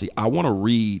policy. I want to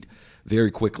read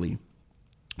very quickly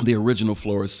the original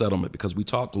Flores settlement, because we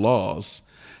talked laws,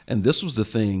 and this was the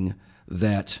thing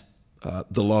that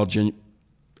the law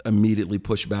immediately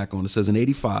pushed back on. It says in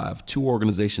 1985, two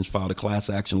organizations filed a class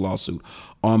action lawsuit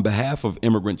on behalf of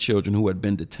immigrant children who had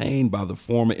been detained by the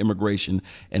former Immigration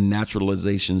and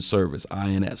Naturalization Service,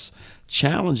 INS,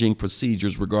 challenging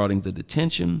procedures regarding the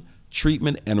detention,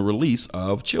 treatment, and release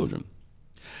of children.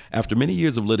 After many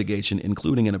years of litigation,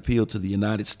 including an appeal to the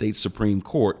United States Supreme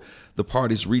Court, the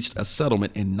parties reached a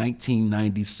settlement in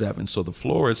 1997. So the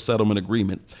Flores Settlement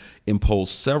Agreement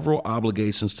imposed several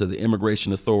obligations to the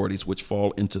immigration authorities, which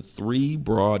fall into three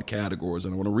broad categories.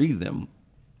 And I want to read them.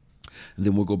 And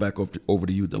then we'll go back over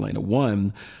to you, Delana.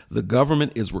 One, the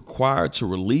government is required to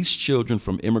release children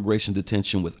from immigration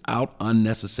detention without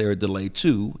unnecessary delay.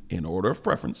 Two, in order of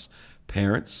preference,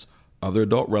 parents, other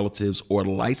adult relatives, or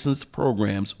licensed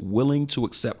programs willing to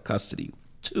accept custody.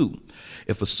 Two,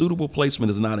 if a suitable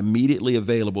placement is not immediately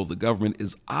available, the government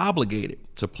is obligated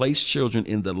to place children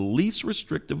in the least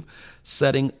restrictive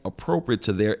setting appropriate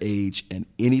to their age and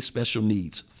any special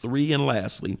needs. Three, and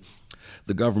lastly,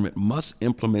 the government must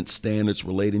implement standards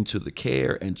relating to the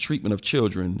care and treatment of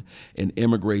children in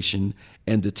immigration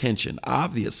and detention.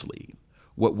 Obviously,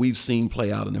 what we've seen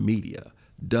play out in the media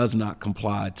does not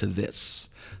comply to this.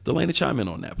 Delana, chime in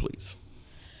on that, please.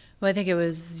 Well, I think it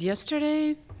was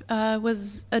yesterday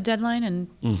was a deadline, and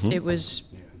it was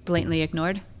blatantly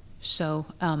ignored. So,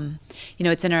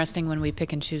 it's interesting when we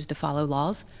pick and choose to follow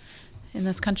laws in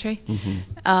this country.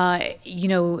 I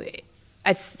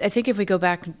think if we go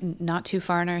back not too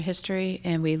far in our history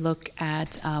and we look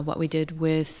at what we did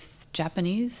with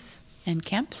Japanese in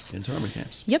camps. Internment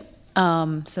camps. Yep.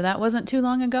 So that wasn't too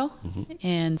long ago,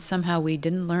 and somehow we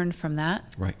didn't learn from that.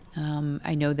 Right.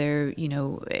 I know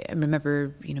I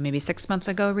remember, maybe 6 months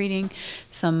ago reading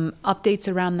some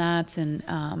updates around that, and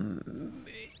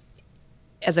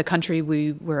as a country,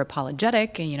 we were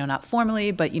apologetic, and not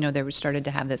formally, but there was started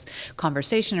to have this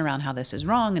conversation around how this is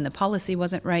wrong and the policy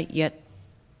wasn't right. Yet,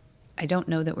 I don't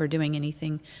know that we're doing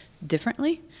anything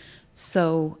differently.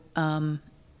 So, from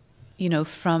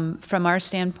our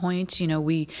standpoint,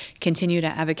 we continue to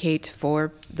advocate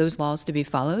for those laws to be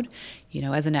followed.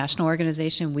 As a national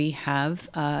organization, we have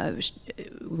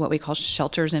what we call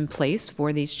shelters in place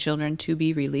for these children to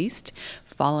be released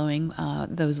following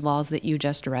those laws that you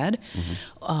just read.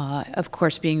 Of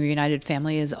course, being a reunited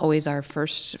family is always our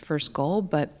first goal,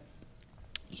 but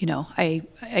I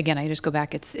just go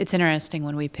back. It's interesting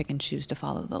when we pick and choose to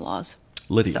follow the laws.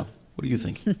 Lydia, what do you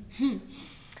think?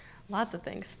 Lots of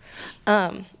things.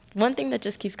 One thing that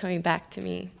just keeps coming back to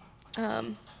me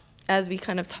as we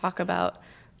kind of talk about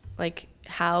like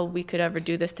how we could ever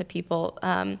do this to people.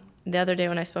 The other day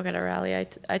when I spoke at a rally,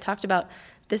 I talked about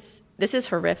this is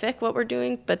horrific what we're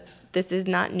doing, but this is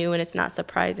not new and it's not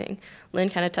surprising. Lynn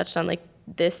kind of touched on like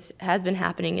this has been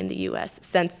happening in the U.S.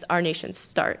 since our nation's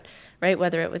start, right?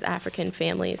 Whether it was African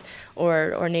families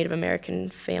or Native American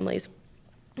families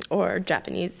or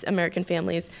Japanese American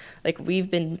families, like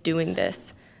we've been doing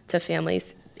this to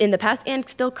families in the past and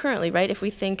still currently, right? If we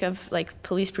think of like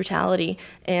police brutality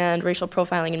and racial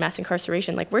profiling and mass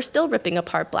incarceration, like we're still ripping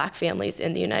apart Black families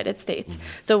in the United States.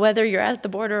 So whether you're at the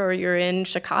border or you're in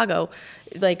Chicago,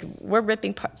 like we're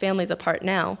ripping families apart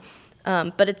now.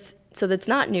 But that's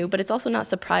not new, but it's also not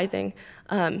surprising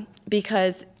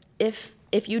because if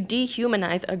you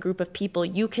dehumanize a group of people,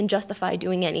 you can justify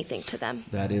doing anything to them.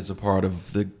 That is a part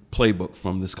of the playbook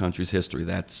from this country's history.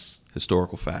 That's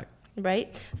historical fact.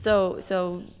 Right?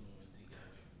 So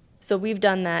we've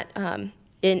done that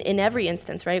in every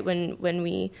instance, right? When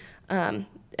we, and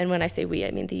when I say we,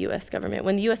 I mean the U.S. government.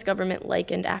 When the U.S. government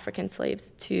likened African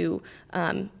slaves to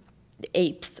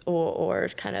apes or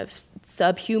kind of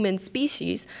subhuman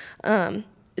species,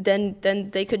 then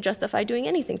they could justify doing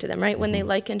anything to them, right? When they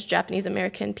likened Japanese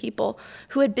American people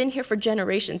who had been here for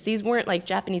generations. These weren't like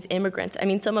Japanese immigrants. I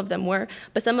mean, some of them were,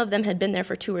 but some of them had been there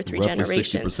for 2 or 3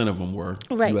 generations. Roughly 60% of them were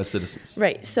right. U.S. citizens.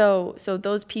 Right. So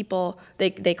those people,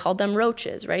 they called them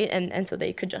roaches, right? And so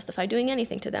they could justify doing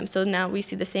anything to them. So now we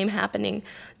see the same happening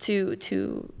to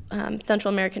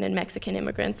Central American and Mexican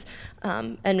immigrants,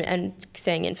 and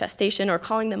saying infestation or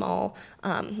calling them all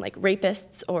like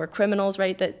rapists or criminals,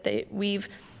 right?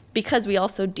 Because we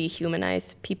also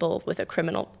dehumanize people with a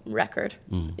criminal record.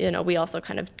 We also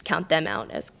kind of count them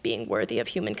out as being worthy of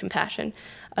human compassion.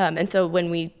 And so when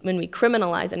we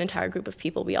criminalize an entire group of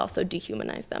people, we also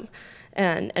dehumanize them.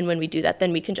 And when we do that,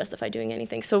 then we can justify doing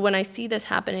anything. So when I see this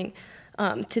happening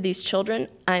to these children,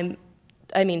 I'm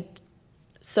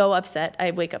so upset.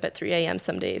 I wake up at 3 a.m.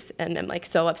 some days and I'm like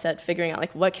so upset figuring out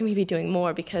like what can we be doing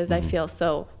more because I feel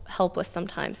so helpless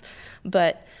sometimes.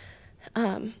 But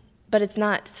it's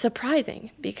not surprising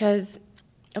because,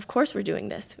 of course, we're doing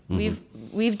this.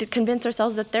 We've convinced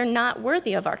ourselves that they're not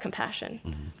worthy of our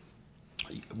compassion.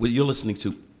 Well, you're listening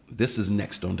to This Is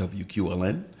Next on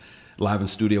WQLN, live in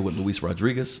studio with Luis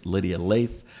Rodriguez, Lydia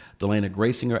Lath, Delana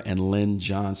Graysinger, and Lynn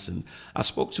Johnson. I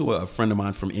spoke to a friend of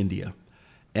mine from India,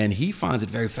 and he finds it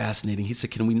very fascinating. He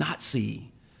said, can we not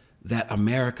see that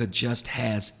America just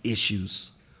has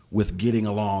issues with getting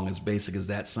along, as basic as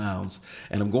that sounds?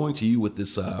 And I'm going to you with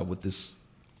this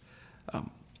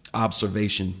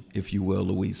observation, if you will,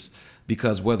 Luis,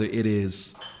 because whether it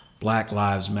is Black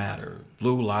Lives Matter,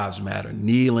 Blue Lives Matter,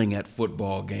 kneeling at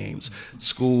football games,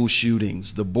 school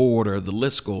shootings, the border, the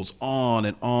list goes on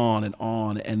and on and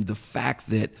on. And the fact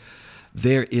that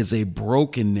there is a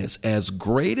brokenness, as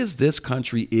great as this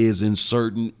country is in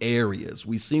certain areas,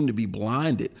 we seem to be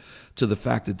blinded to the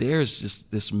fact that there's just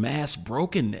this mass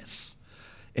brokenness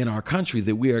in our country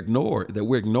that we're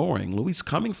ignoring. Luis,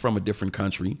 coming from a different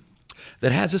country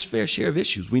that has its fair share of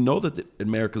issues. We know that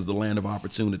America's the land of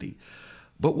opportunity.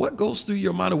 But what goes through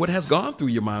your mind, or what has gone through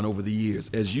your mind over the years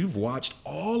as you've watched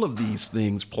all of these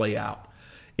things play out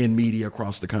in media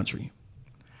across the country?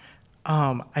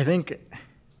 I think,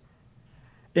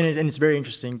 and it's very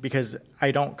interesting because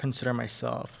I don't consider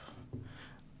myself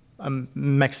I'm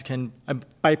Mexican.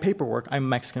 By paperwork, I'm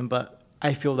Mexican, but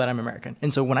I feel that I'm American.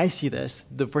 And so when I see this,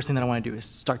 the first thing that I want to do is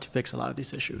start to fix a lot of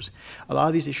these issues. A lot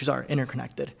of these issues are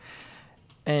interconnected.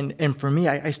 And for me,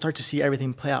 I start to see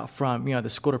everything play out from, the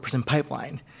school to prison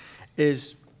pipeline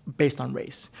is based on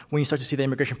race. When you start to see the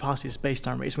immigration policy, it's based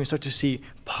on race. When you start to see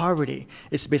poverty,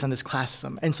 it's based on this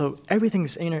classism. And so everything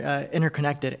is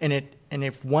interconnected, and And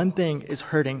if one thing is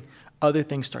hurting, other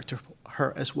things start to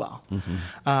hurt as well.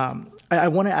 I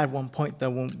want to add one point, though,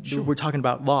 when we're talking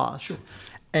about laws.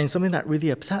 And something that really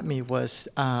upset me was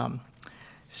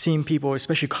seeing people,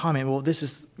 especially comment, well, this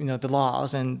is the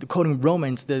laws, and quoting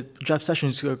Romans, the Jeff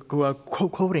Sessions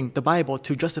quoting the Bible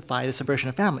to justify the separation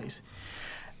of families.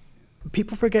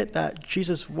 People forget that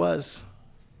Jesus was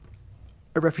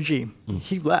a refugee.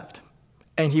 He left,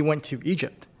 and he went to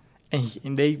Egypt,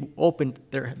 and they opened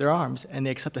their arms, and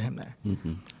they accepted him there.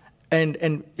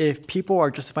 And if people are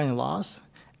justifying the laws,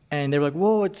 and they're like,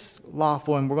 well, it's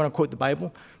lawful, and we're going to quote the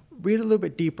Bible, read a little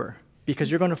bit deeper, because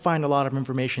you're going to find a lot of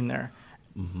information there.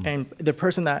 And the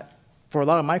person that, for a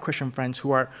lot of my Christian friends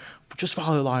who are, just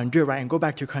follow the law and do it right and go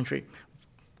back to your country,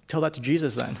 tell that to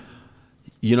Jesus then.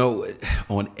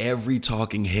 On every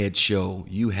Talking Head show,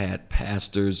 you had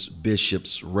pastors,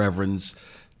 bishops, reverends,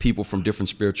 people from different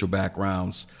spiritual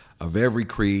backgrounds of every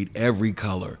creed, every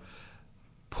color,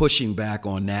 pushing back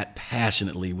on that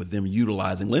passionately with them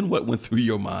utilizing. Lynn, what went through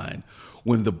your mind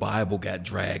when the Bible got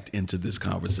dragged into this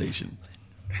conversation?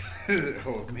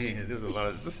 Oh man, there's a lot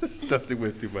of stuff that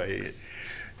went through my head,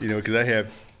 because I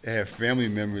have family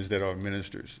members that are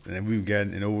ministers,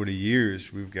 and over the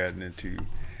years we've gotten into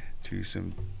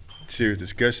some serious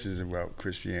discussions about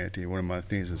Christianity. One of my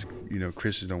things is,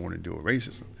 Christians don't want to deal with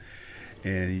racism,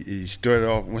 and he started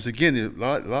off once again. A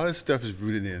lot of stuff is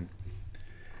rooted in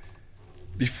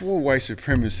before white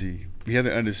supremacy. We have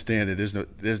to understand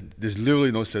that there's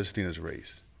literally no such thing as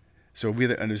race. So we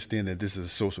have to understand that this is a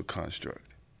social construct.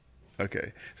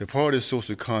 Okay, so part of this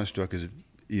social construct is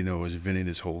inventing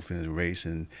this whole thing as race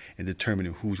and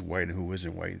determining who's white and who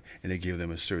isn't white, and they give them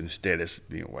a certain status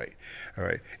being white. All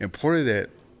right, and part of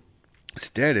that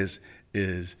status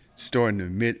is starting to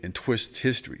omit and twist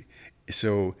history.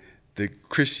 So the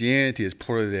Christianity is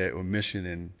part of that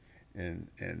omission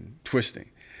and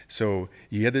twisting. So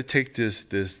you have to take this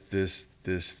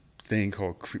thing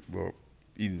called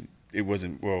it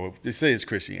wasn't, they say it's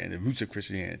Christianity. The roots of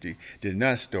Christianity did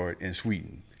not start in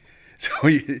Sweden. So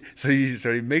he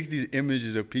makes these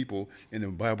images of people in the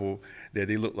Bible that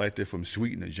they look like they're from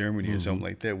Sweden or Germany or something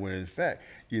like that, when in fact,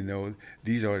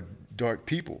 these are dark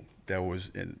people that was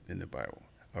in the Bible.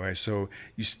 All right, so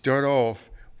you start off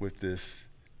with this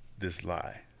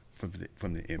lie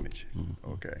from the image.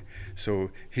 Okay, so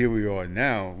here we are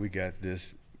now. We got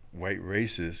this white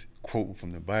racist quote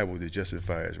from the Bible to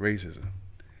justify as racism.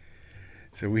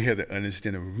 So we have to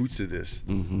understand the roots of this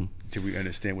till we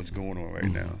understand what's going on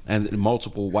right now. And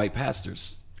multiple white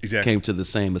pastors Exactly. came to the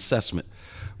same assessment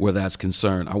where that's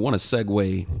concerned. I want to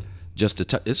segue just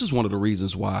to this is one of the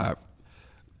reasons why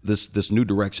this new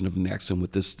direction of Nexum,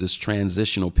 with this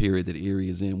transitional period that Erie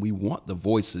is in, we want the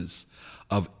voices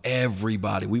of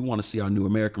everybody. We want to see our new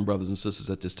American brothers and sisters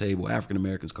at this table, African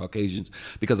Americans, Caucasians,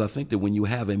 because I think that when you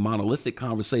have a monolithic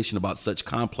conversation about such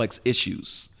complex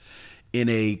issues in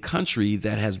a country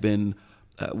that has been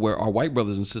where our white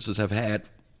brothers and sisters have had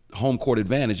home court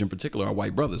advantage, in particular our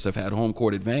white brothers have had home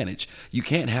court advantage, you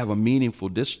can't have a meaningful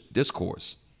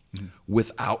discourse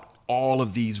without all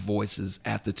of these voices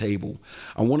at the table.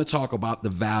 I want to talk about the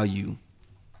value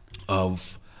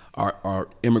of our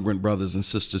immigrant brothers and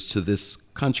sisters to this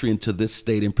country and to this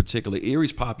state in particular.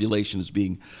 Erie's population is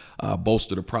being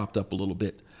bolstered or propped up a little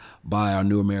bit by our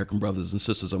new American brothers and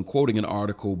sisters. I'm quoting an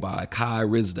article by Kai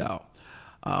Risdau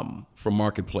from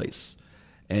Marketplace,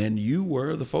 and you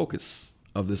were the focus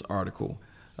of this article,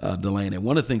 Delaney.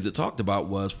 One of the things it talked about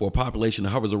was, for a population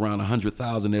that hovers around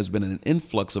 100,000, there's been an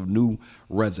influx of new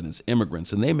residents,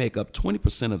 immigrants, and they make up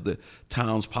 20% of the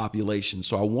town's population.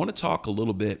 So I want to talk a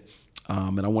little bit,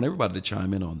 and I want everybody to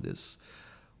chime in on this,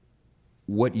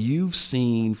 what you've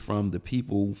seen from the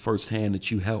people firsthand that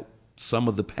you help, some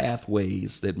of the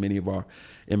pathways that many of our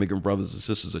immigrant brothers and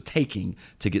sisters are taking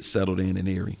to get settled in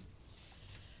Erie.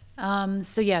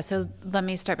 So let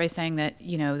me start by saying that,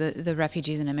 the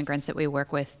refugees and immigrants that we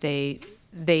work with, they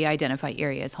identify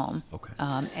Erie as home. Okay.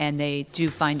 And they do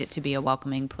find it to be a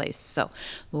welcoming place. So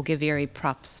we'll give Erie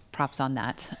props on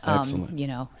that.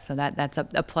 Excellent. So that's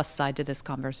a plus side to this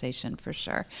conversation for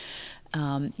sure.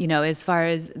 As far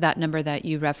as that number that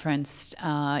you referenced,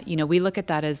 we look at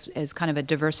that as kind of a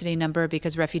diversity number,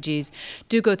 because refugees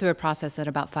do go through a process at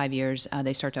about 5 years.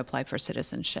 They start to apply for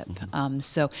citizenship.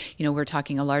 So we're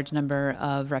talking a large number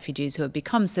of refugees who have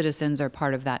become citizens are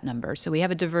part of that number. So we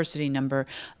have a diversity number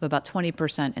of about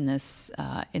 20%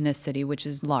 in this city, which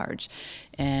is large.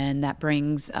 And that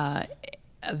brings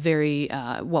a very,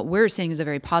 what we're seeing is a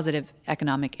very positive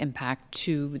economic impact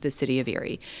to the city of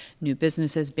Erie. New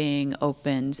businesses being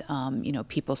opened,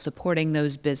 people supporting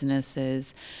those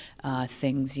businesses,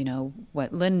 things,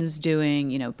 what Lynn's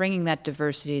doing, bringing that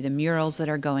diversity, the murals that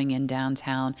are going in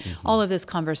downtown, all of this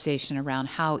conversation around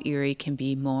how Erie can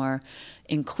be more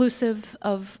inclusive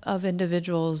of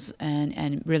individuals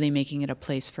and really making it a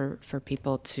place for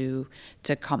people to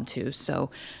come to. So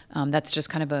that's just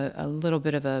kind of a little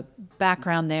bit of a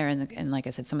background there, and like I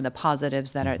said, some of the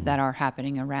positives that are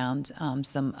happening around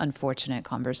some unfortunate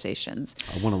conversations.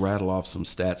 I want to rattle off some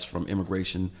stats from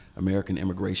American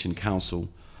Immigration Council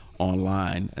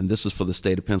online, and this is for the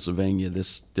state of Pennsylvania.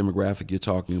 This demographic you're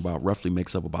talking about roughly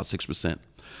makes up about 6%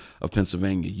 of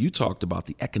Pennsylvania. You talked about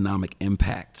the economic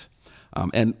impact.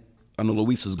 And I know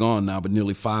Luis is gone now, but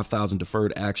nearly 5,000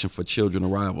 deferred action for children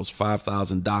arrivals,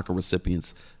 5,000 DACA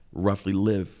recipients roughly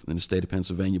live in the state of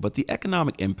Pennsylvania. But the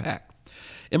economic impact,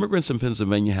 immigrants in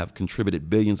Pennsylvania have contributed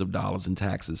billions of dollars in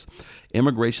taxes.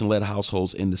 Immigration-led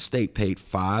households in the state paid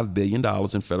 $5 billion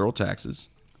in federal taxes,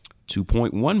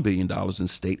 $2.1 billion in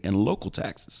state and local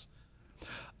taxes.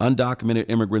 Undocumented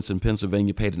immigrants in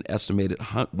Pennsylvania paid an estimated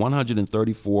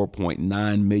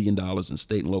 $134.9 million in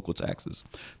state and local taxes.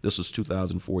 This was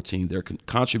 2014. Their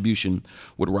contribution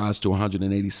would rise to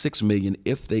 $186 million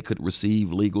if they could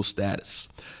receive legal status.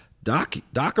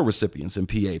 DACA recipients in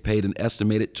PA paid an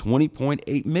estimated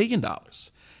 $20.8 million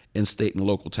in state and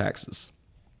local taxes.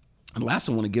 And last,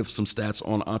 I want to give some stats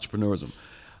on entrepreneurism.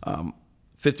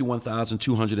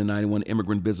 51,291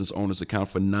 immigrant business owners account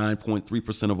for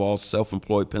 9.3% of all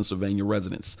self-employed Pennsylvania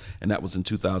residents, and that was in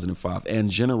 2005,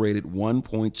 and generated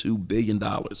 $1.2 billion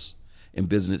in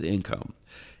business income.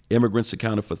 Immigrants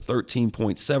accounted for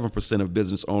 13.7% of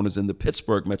business owners in the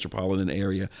Pittsburgh metropolitan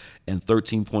area and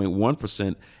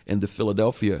 13.1% in the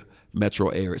Philadelphia metro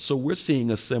area. So we're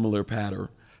seeing a similar pattern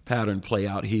play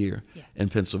out here in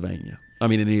Pennsylvania.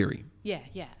 In Erie. Yeah,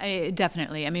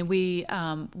 definitely.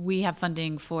 We have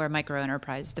funding for a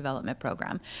micro-enterprise development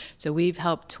program. So we've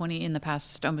helped in the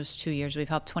past almost 2 years, we've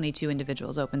helped 22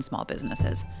 individuals open small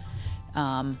businesses,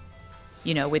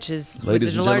 which is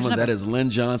Ladies a and large gentlemen, number. that is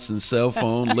Lynn Johnson's cell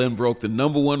phone. Lynn broke the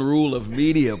number one rule of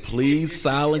media. Please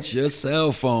silence your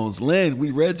cell phones. Lynn,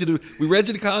 we read you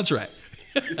the contract.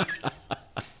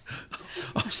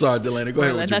 I'm sorry, Delaney. Go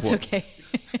ahead with your That's point. okay.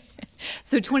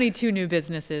 So 22 new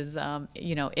businesses,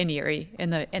 in Erie in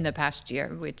the past year,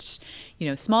 which,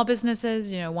 small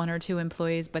businesses, 1 or 2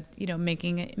 employees, but,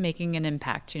 making an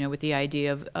impact, with the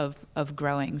idea of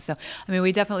growing. So,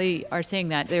 we definitely are seeing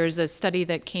that. There's a study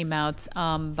that came out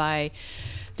by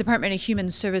Department of Human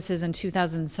Services in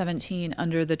 2017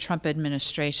 under the Trump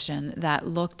administration that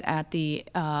looked at the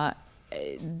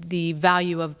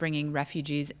value of bringing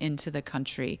refugees into the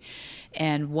country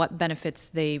and what benefits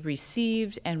they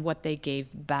received and what they gave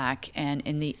back. And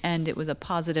in the end, it was a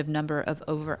positive number of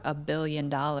over $1 billion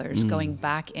going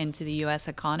back into the U.S.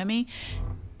 economy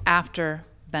after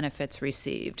benefits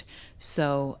received.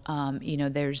 So, and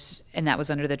that was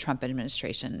under the Trump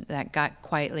administration. That got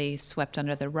quietly swept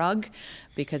under the rug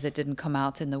because it didn't come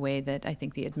out in the way that I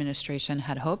think the administration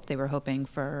had hoped. They were hoping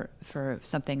for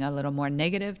something a little more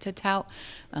negative to tout,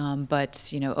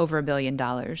 but, over $1 billion.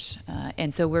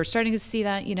 And so we're starting to see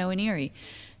that, in Erie.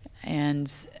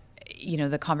 And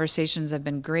the conversations have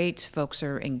been great. Folks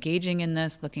are engaging in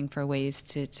this, looking for ways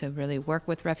to really work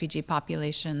with refugee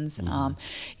populations. The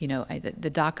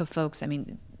DACA folks,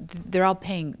 they're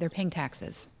paying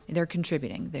taxes. They're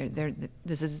contributing.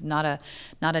 This is not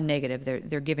a negative.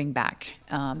 They're giving back.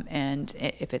 And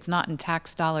if it's not in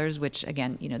tax dollars, which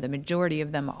again, the majority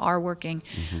of them are working,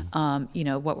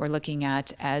 what we're looking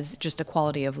at as just a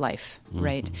quality of life,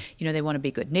 right? They want to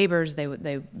be good neighbors. They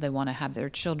want to have their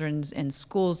children in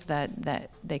schools that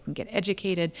they can get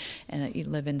educated and that you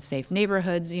live in safe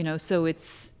neighborhoods. So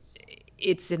it's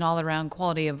an all around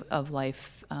quality of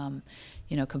life.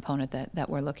 Component that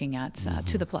we're looking at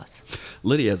to the plus.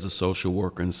 Lydia, as a social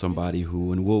worker and somebody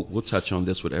who, and we'll touch on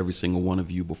this with every single one of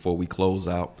you before we close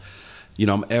out.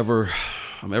 I'm ever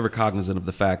cognizant of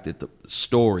the fact that the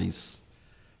stories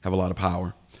have a lot of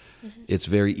power. It's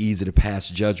very easy to pass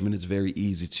judgment. It's very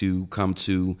easy to come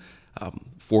to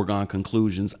foregone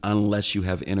conclusions unless you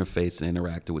have interfaced and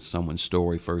interacted with someone's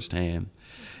story firsthand.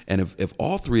 And if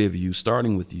all three of you,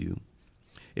 starting with you,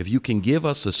 if you can give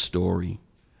us a story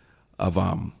of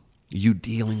you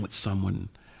dealing with someone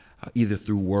either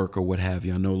through work or what have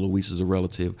you. I know Luis is a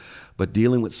relative, but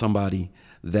dealing with somebody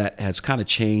that has kind of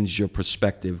changed your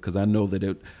perspective, because I know that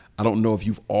I don't know if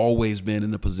you've always been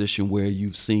in a position where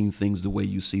you've seen things the way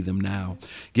you see them now.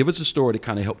 Give us a story to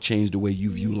kind of help change the way you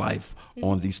view life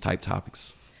on these type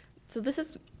topics. So this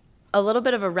is a little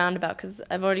bit of a roundabout, because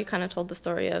I've already kind of told the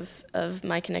story of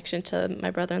my connection to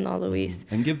my brother-in-law, Luis.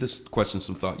 And give this question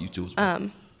some thought, you too, as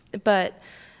well. But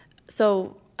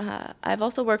so I've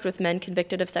also worked with men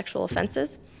convicted of sexual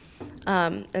offenses.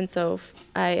 And so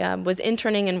I was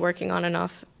interning and working on and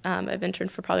off. I've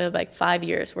interned for probably like 5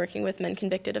 years working with men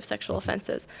convicted of sexual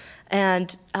offenses.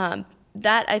 And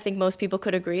that, I think most people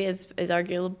could agree, is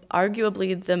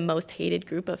arguably the most hated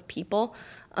group of people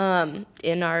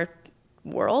in our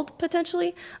world,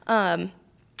 potentially. And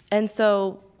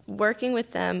so working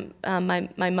with them,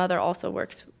 my mother also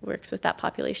works with that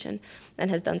population and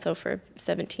has done so for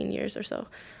 17 years or so.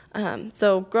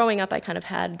 So growing up, I kind of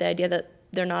had the idea that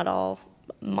they're not all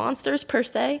monsters per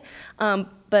se,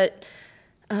 but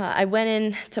I went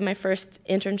into my first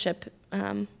internship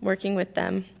working with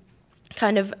them,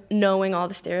 kind of knowing all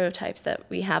the stereotypes that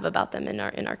we have about them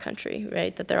in our country,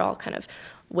 right? That they're all kind of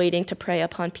waiting to prey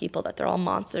upon people, that they're all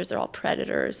monsters, they're all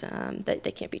predators, that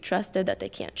they can't be trusted, that they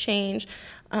can't change.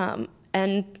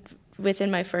 And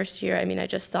within my first year, I mean, I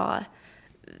just saw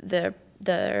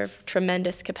their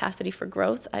tremendous capacity for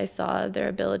growth. I saw their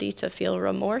ability to feel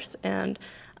remorse, and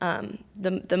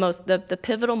the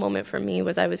pivotal moment for me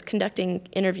was I was conducting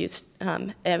interviews.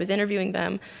 I was interviewing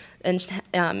them and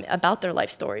about their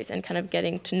life stories and kind of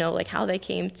getting to know like how they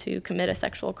came to commit a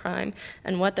sexual crime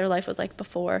and what their life was like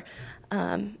before,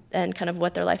 and kind of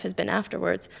what their life has been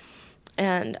afterwards.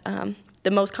 And the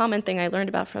most common thing I learned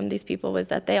about from these people was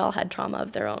that they all had trauma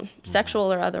of their own,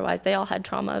 sexual or otherwise. They all had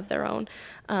trauma of their own.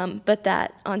 But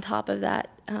that, on top of that,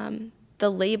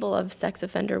 the label of sex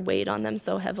offender weighed on them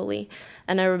so heavily.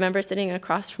 And I remember sitting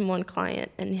across from one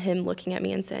client and him looking at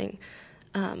me and saying,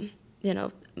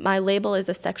 my label is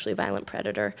a sexually violent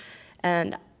predator,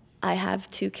 and I have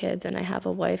 2 kids and I have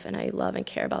a wife and I love and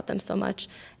care about them so much,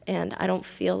 and I don't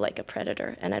feel like a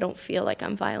predator and I don't feel like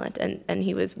I'm violent. And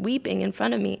he was weeping in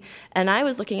front of me, and I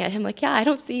was looking at him like, yeah, I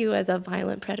don't see you as a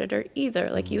violent predator either.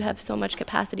 Like, you have so much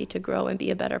capacity to grow and be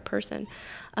a better person.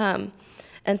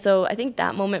 And so I think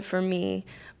that moment for me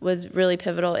was really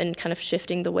pivotal in kind of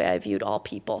shifting the way I viewed all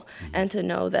people, and to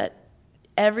know that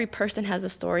every person has a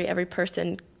story. Every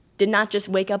person did not just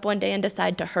wake up one day and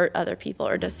decide to hurt other people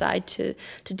or decide to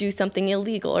do something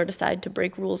illegal or decide to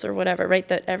break rules or whatever, right?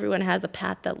 That everyone has a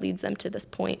path that leads them to this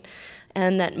point,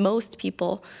 and that most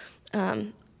people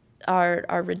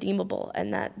are redeemable,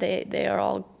 and that they are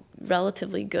all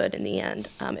relatively good in the end,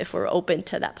 if we're open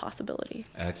to that possibility.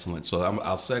 Excellent. So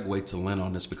I'll segue to Lynn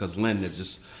on this, because Lynn,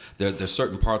 there's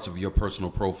certain parts of your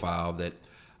personal profile that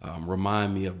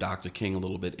remind me of Dr. King a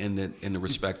little bit, in the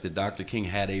respect that Dr. King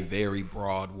had a very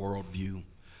broad worldview,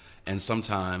 and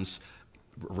sometimes,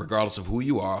 regardless of who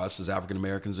you are, us as African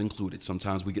Americans included,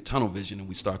 sometimes we get tunnel vision and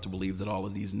we start to believe that all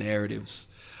of these narratives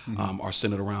are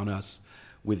centered around us.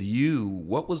 With you,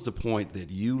 what was the point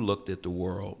that you looked at the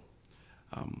world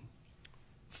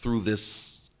through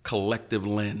this collective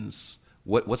lens?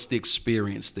 What's the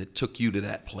experience that took you to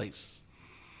that place?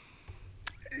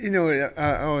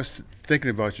 I was thinking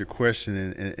about your question,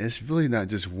 and it's really not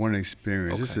just one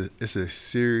experience. Okay. It's a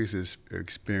series of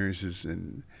experiences,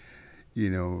 and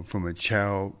from a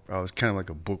child, I was kind of like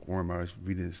a bookworm. I was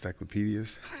reading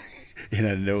encyclopedias, and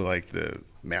I know like the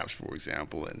maps, for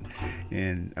example,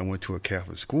 and I went to a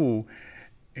Catholic school,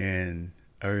 and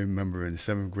I remember in the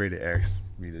 7th grade they asked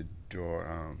me to draw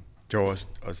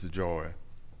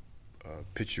a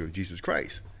picture of Jesus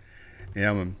Christ, and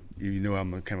I'm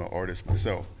a kind of an artist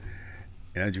myself,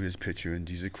 and I drew this picture, and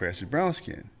Jesus Christ was brown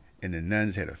skin, and the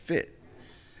nuns had a fit,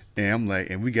 and I'm like,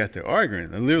 and we got to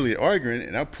arguing,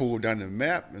 and I pulled down the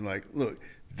map and like, look,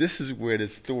 this is where the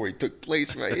story took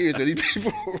place right here. So these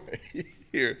people were right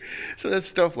here. So that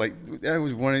stuff, like, that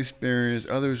was one experience.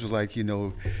 Others were like,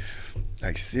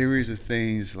 like series of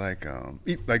things, like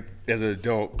as an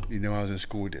adult, I was in a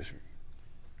school district,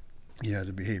 as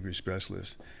a behavior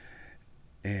specialist,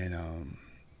 and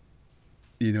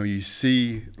you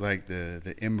see like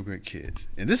the immigrant kids,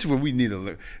 and this is where we need to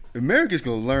learn. America's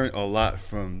gonna learn a lot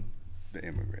from the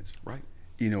immigrants, right?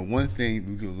 One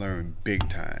thing we can learn big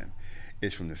time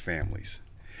is from the families,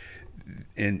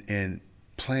 and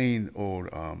plain old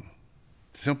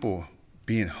simple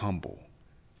being humble,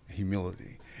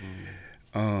 humility.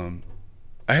 I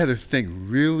had to think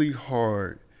really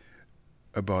hard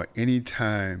about any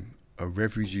time a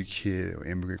refugee kid or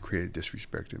immigrant kid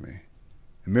disrespected me.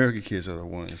 American kids are the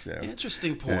ones that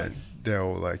interesting point.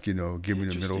 They'll like give me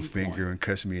the middle finger and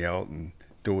cuss me out and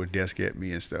throw a desk at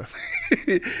me and stuff.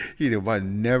 But I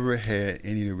never had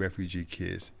any of the refugee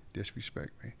kids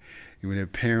disrespect me. When their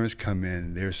parents come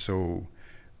in, they're so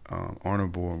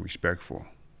honorable and respectful.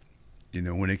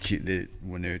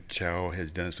 When their child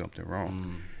has done something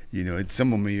wrong,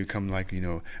 Some of them you come like,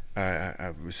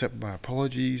 I accept my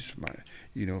apologies,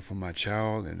 for my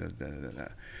child, and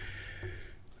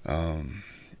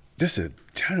there's a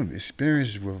ton of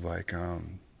experiences with like,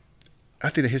 I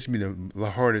think that hits me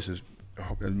the hardest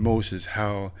most is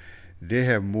how they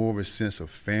have more of a sense of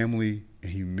family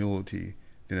and humility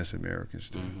than us Americans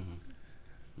do.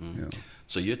 Mm-hmm.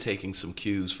 So you're taking some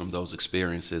cues from those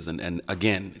experiences, and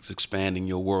again, it's expanding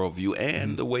your worldview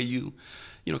and the way you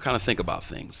kind of think about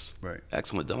things. Right.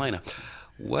 Excellent. Delana,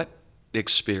 what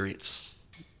experience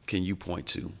can you point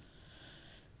to?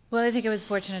 Well, I think I was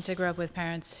fortunate to grow up with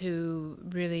parents who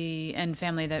really, and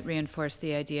family that reinforced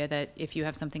the idea that if you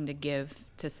have something to give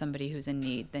to somebody who's in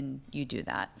need, then you do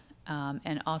that.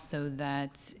 And also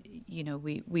that,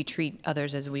 we treat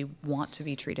others as we want to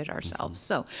be treated ourselves.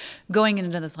 So going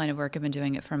into this line of work, I've been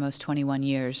doing it for almost 21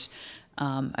 years.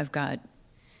 I've got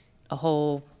a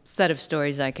whole set of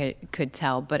stories I could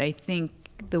tell, but I think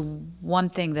the one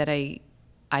thing that I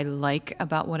like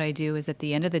about what I do is at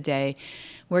the end of the day,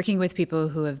 working with people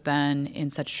who have been in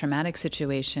such traumatic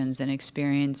situations and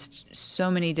experienced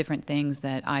so many different things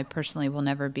that I personally will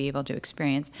never be able to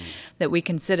experience, that we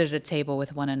can sit at a table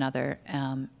with one another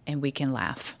and we can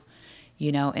laugh.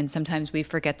 And sometimes we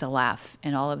forget to laugh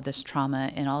in all of this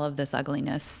trauma and all of this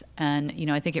ugliness. And,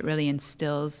 I think it really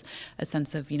instills a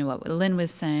sense of, what Lynn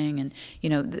was saying and,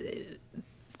 the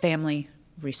family,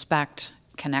 respect,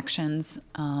 connections,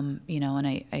 and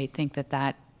I think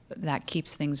that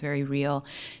keeps things very real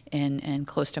and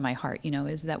close to my heart,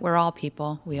 is that we're all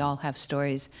people. We all have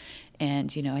stories.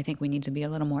 And, I think we need to be a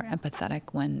little more empathetic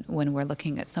when we're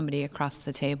looking at somebody across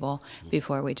the table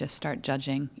before we just start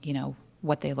judging,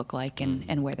 what they look like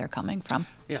and where they're coming from.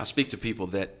 Yeah, I speak to people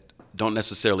that don't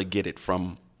necessarily get it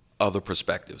from other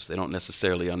perspectives. They don't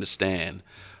necessarily understand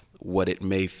what it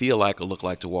may feel like or look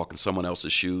like to walk in someone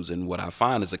else's shoes. And what I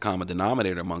find is a common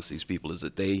denominator amongst these people is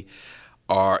that they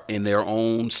are in their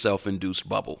own self-induced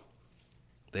bubble.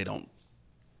 They don't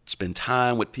spend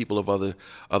time with people of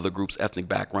other groups, ethnic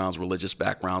backgrounds, religious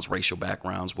backgrounds, racial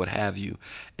backgrounds, what have you.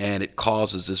 And it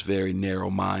causes this very narrow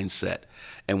mindset.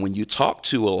 And when you talk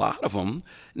to a lot of them,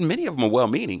 and many of them are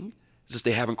well-meaning, it's just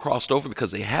they haven't crossed over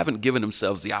because they haven't given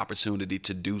themselves the opportunity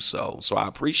to do so. So I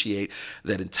appreciate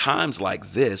that in times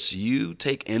like this, you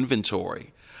take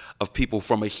inventory of people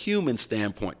from a human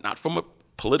standpoint, not from a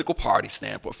political party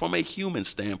standpoint, from a human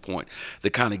standpoint,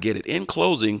 that kind of get it. In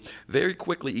closing, very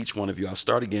quickly, each one of you, I'll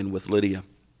start again with Lydia.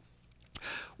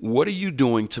 What are you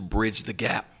doing to bridge the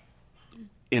gap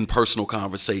in personal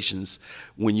conversations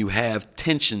when you have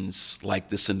tensions like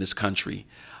this in this country,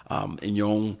 in your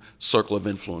own circle of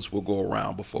influence? We'll go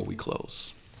around before we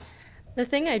close. The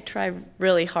thing I try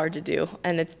really hard to do,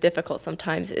 and it's difficult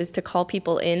sometimes, is to call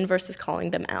people in versus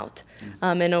calling them out.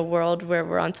 In a world where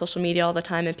we're on social media all the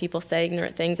time and people say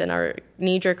ignorant things, and our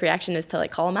knee-jerk reaction is to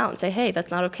call them out and say, hey,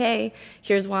 that's not okay,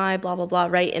 here's why, blah, blah, blah,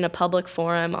 right, in a public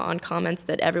forum on comments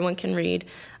that everyone can read.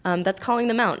 That's calling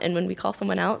them out. And when we call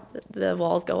someone out, the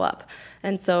walls go up.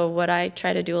 And so what I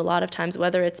try to do a lot of times,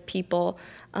 whether it's people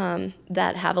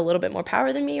that have a little bit more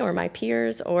power than me or my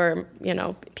peers or,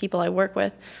 people I work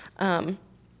with,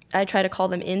 I try to call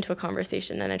them into a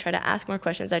conversation and I try to ask more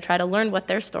questions. I try to learn what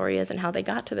their story is and how they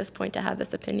got to this point to have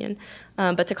this opinion,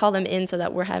 but to call them in so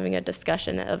that we're having a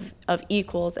discussion of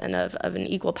equals and of an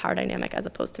equal power dynamic as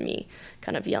opposed to me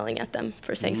kind of yelling at them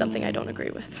for saying something I don't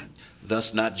agree with.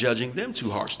 Thus not judging them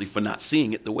too harshly for not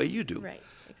seeing it the way you do. Right,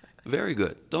 exactly. Very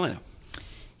good. Delana.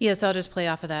 Yeah, so I'll just play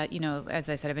off of that. As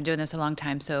I said, I've been doing this a long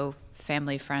time, so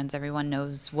family, friends, everyone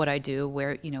knows what I do,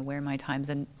 where my time's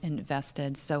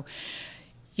invested. So,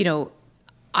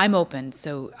 I'm open.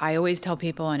 So I always tell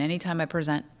people, and anytime I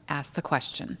present, ask the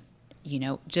question.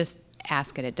 Just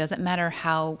ask it. It doesn't matter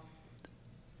how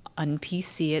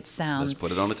un-PC it sounds. Let's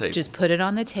put it on the table. Just put it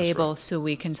on the table so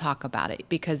we can talk about it,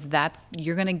 because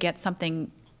you're going to get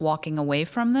something walking away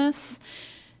from this.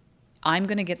 I'm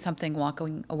going to get something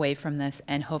walking away from this,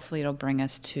 and hopefully it'll bring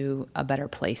us to a better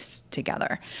place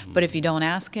together. Mm-hmm. But if you don't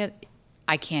ask it,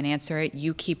 I can't answer it.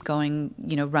 You keep going,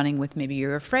 running with maybe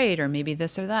you're afraid or maybe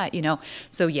this or that,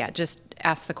 So yeah, just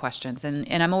ask the questions. And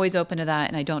I'm always open to that,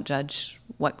 and I don't judge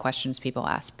what questions people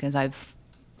ask because I've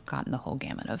gotten the whole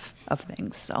gamut of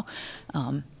things. So,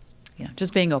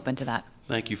 just being open to that.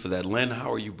 Thank you for that. Lynn,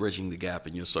 how are you bridging the gap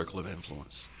in your circle of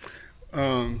influence?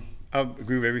 I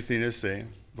agree with everything they're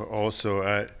saying. But also,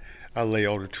 I lay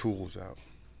all the tools out.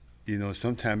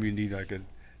 Sometimes you need like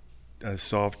a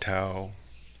soft towel.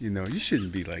 You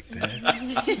shouldn't be like that.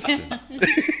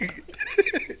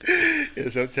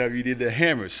 And sometimes you need a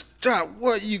hammer. Stop!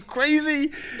 What? You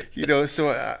crazy? So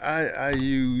I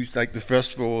use like the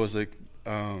festival as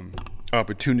an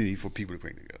opportunity for people to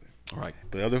bring together. Right.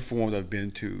 But other forums I've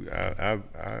been to,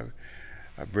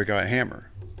 I break out a hammer.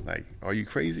 Like, are you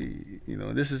crazy? You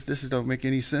know, this don't make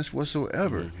any sense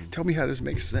whatsoever. Mm-hmm. Tell me how this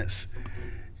makes sense.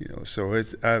 You know, so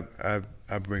it's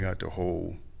I bring out the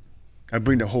whole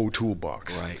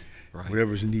toolbox. Right.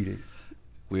 Whatever's needed.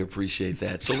 We appreciate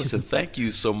that. So listen, thank you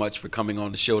so much for coming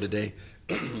on the show today.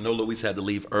 I know Luis had to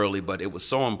leave early, but it was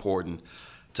so important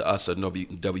to us at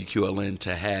WQLN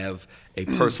to have a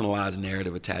personalized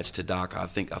narrative attached to Doc. I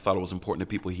thought it was important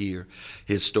that people hear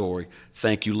his story.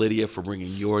 Thank you, Lydia, for bringing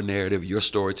your narrative, your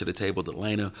story to the table.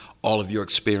 Delana, all of your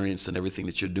experience and everything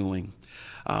that you're doing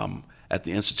at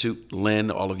the Institute.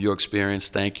 Lynn, all of your experience.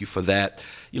 Thank you for that.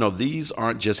 You know, these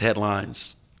aren't just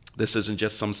headlines. This isn't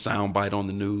just some soundbite on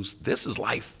the news. This is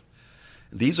life.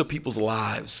 These are people's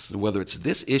lives, whether it's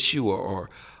this issue or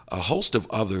a host of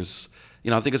others.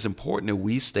 You know, I think it's important that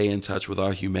we stay in touch with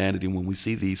our humanity when we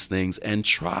see these things and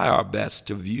try our best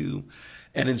to view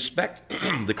and inspect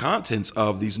the contents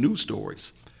of these news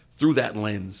stories through that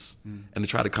lens and to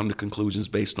try to come to conclusions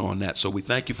based on that. So we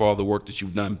thank you for all the work that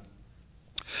you've done.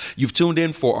 You've tuned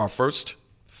in for our first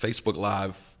Facebook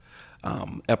Live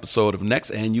episode of Next,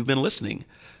 and you've been listening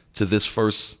to this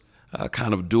first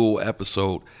kind of dual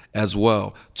episode as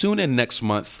well. Tune in next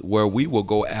month where we will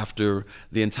go after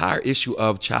the entire issue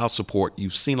of child support.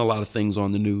 You've seen a lot of things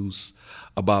on the news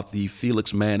about the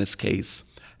Felix Mannis case,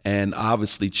 and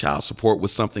obviously child support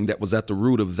was something that was at the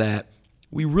root of that.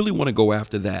 We really want to go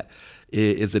after that.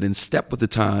 Is it in step with the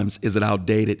times? Is it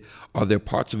outdated? Are there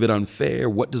parts of it unfair?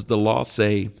 What does the law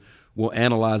say? We'll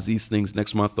analyze these things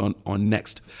next month on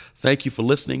Next. Thank you for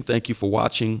listening. Thank you for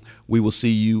watching. We will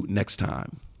see you next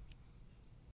time.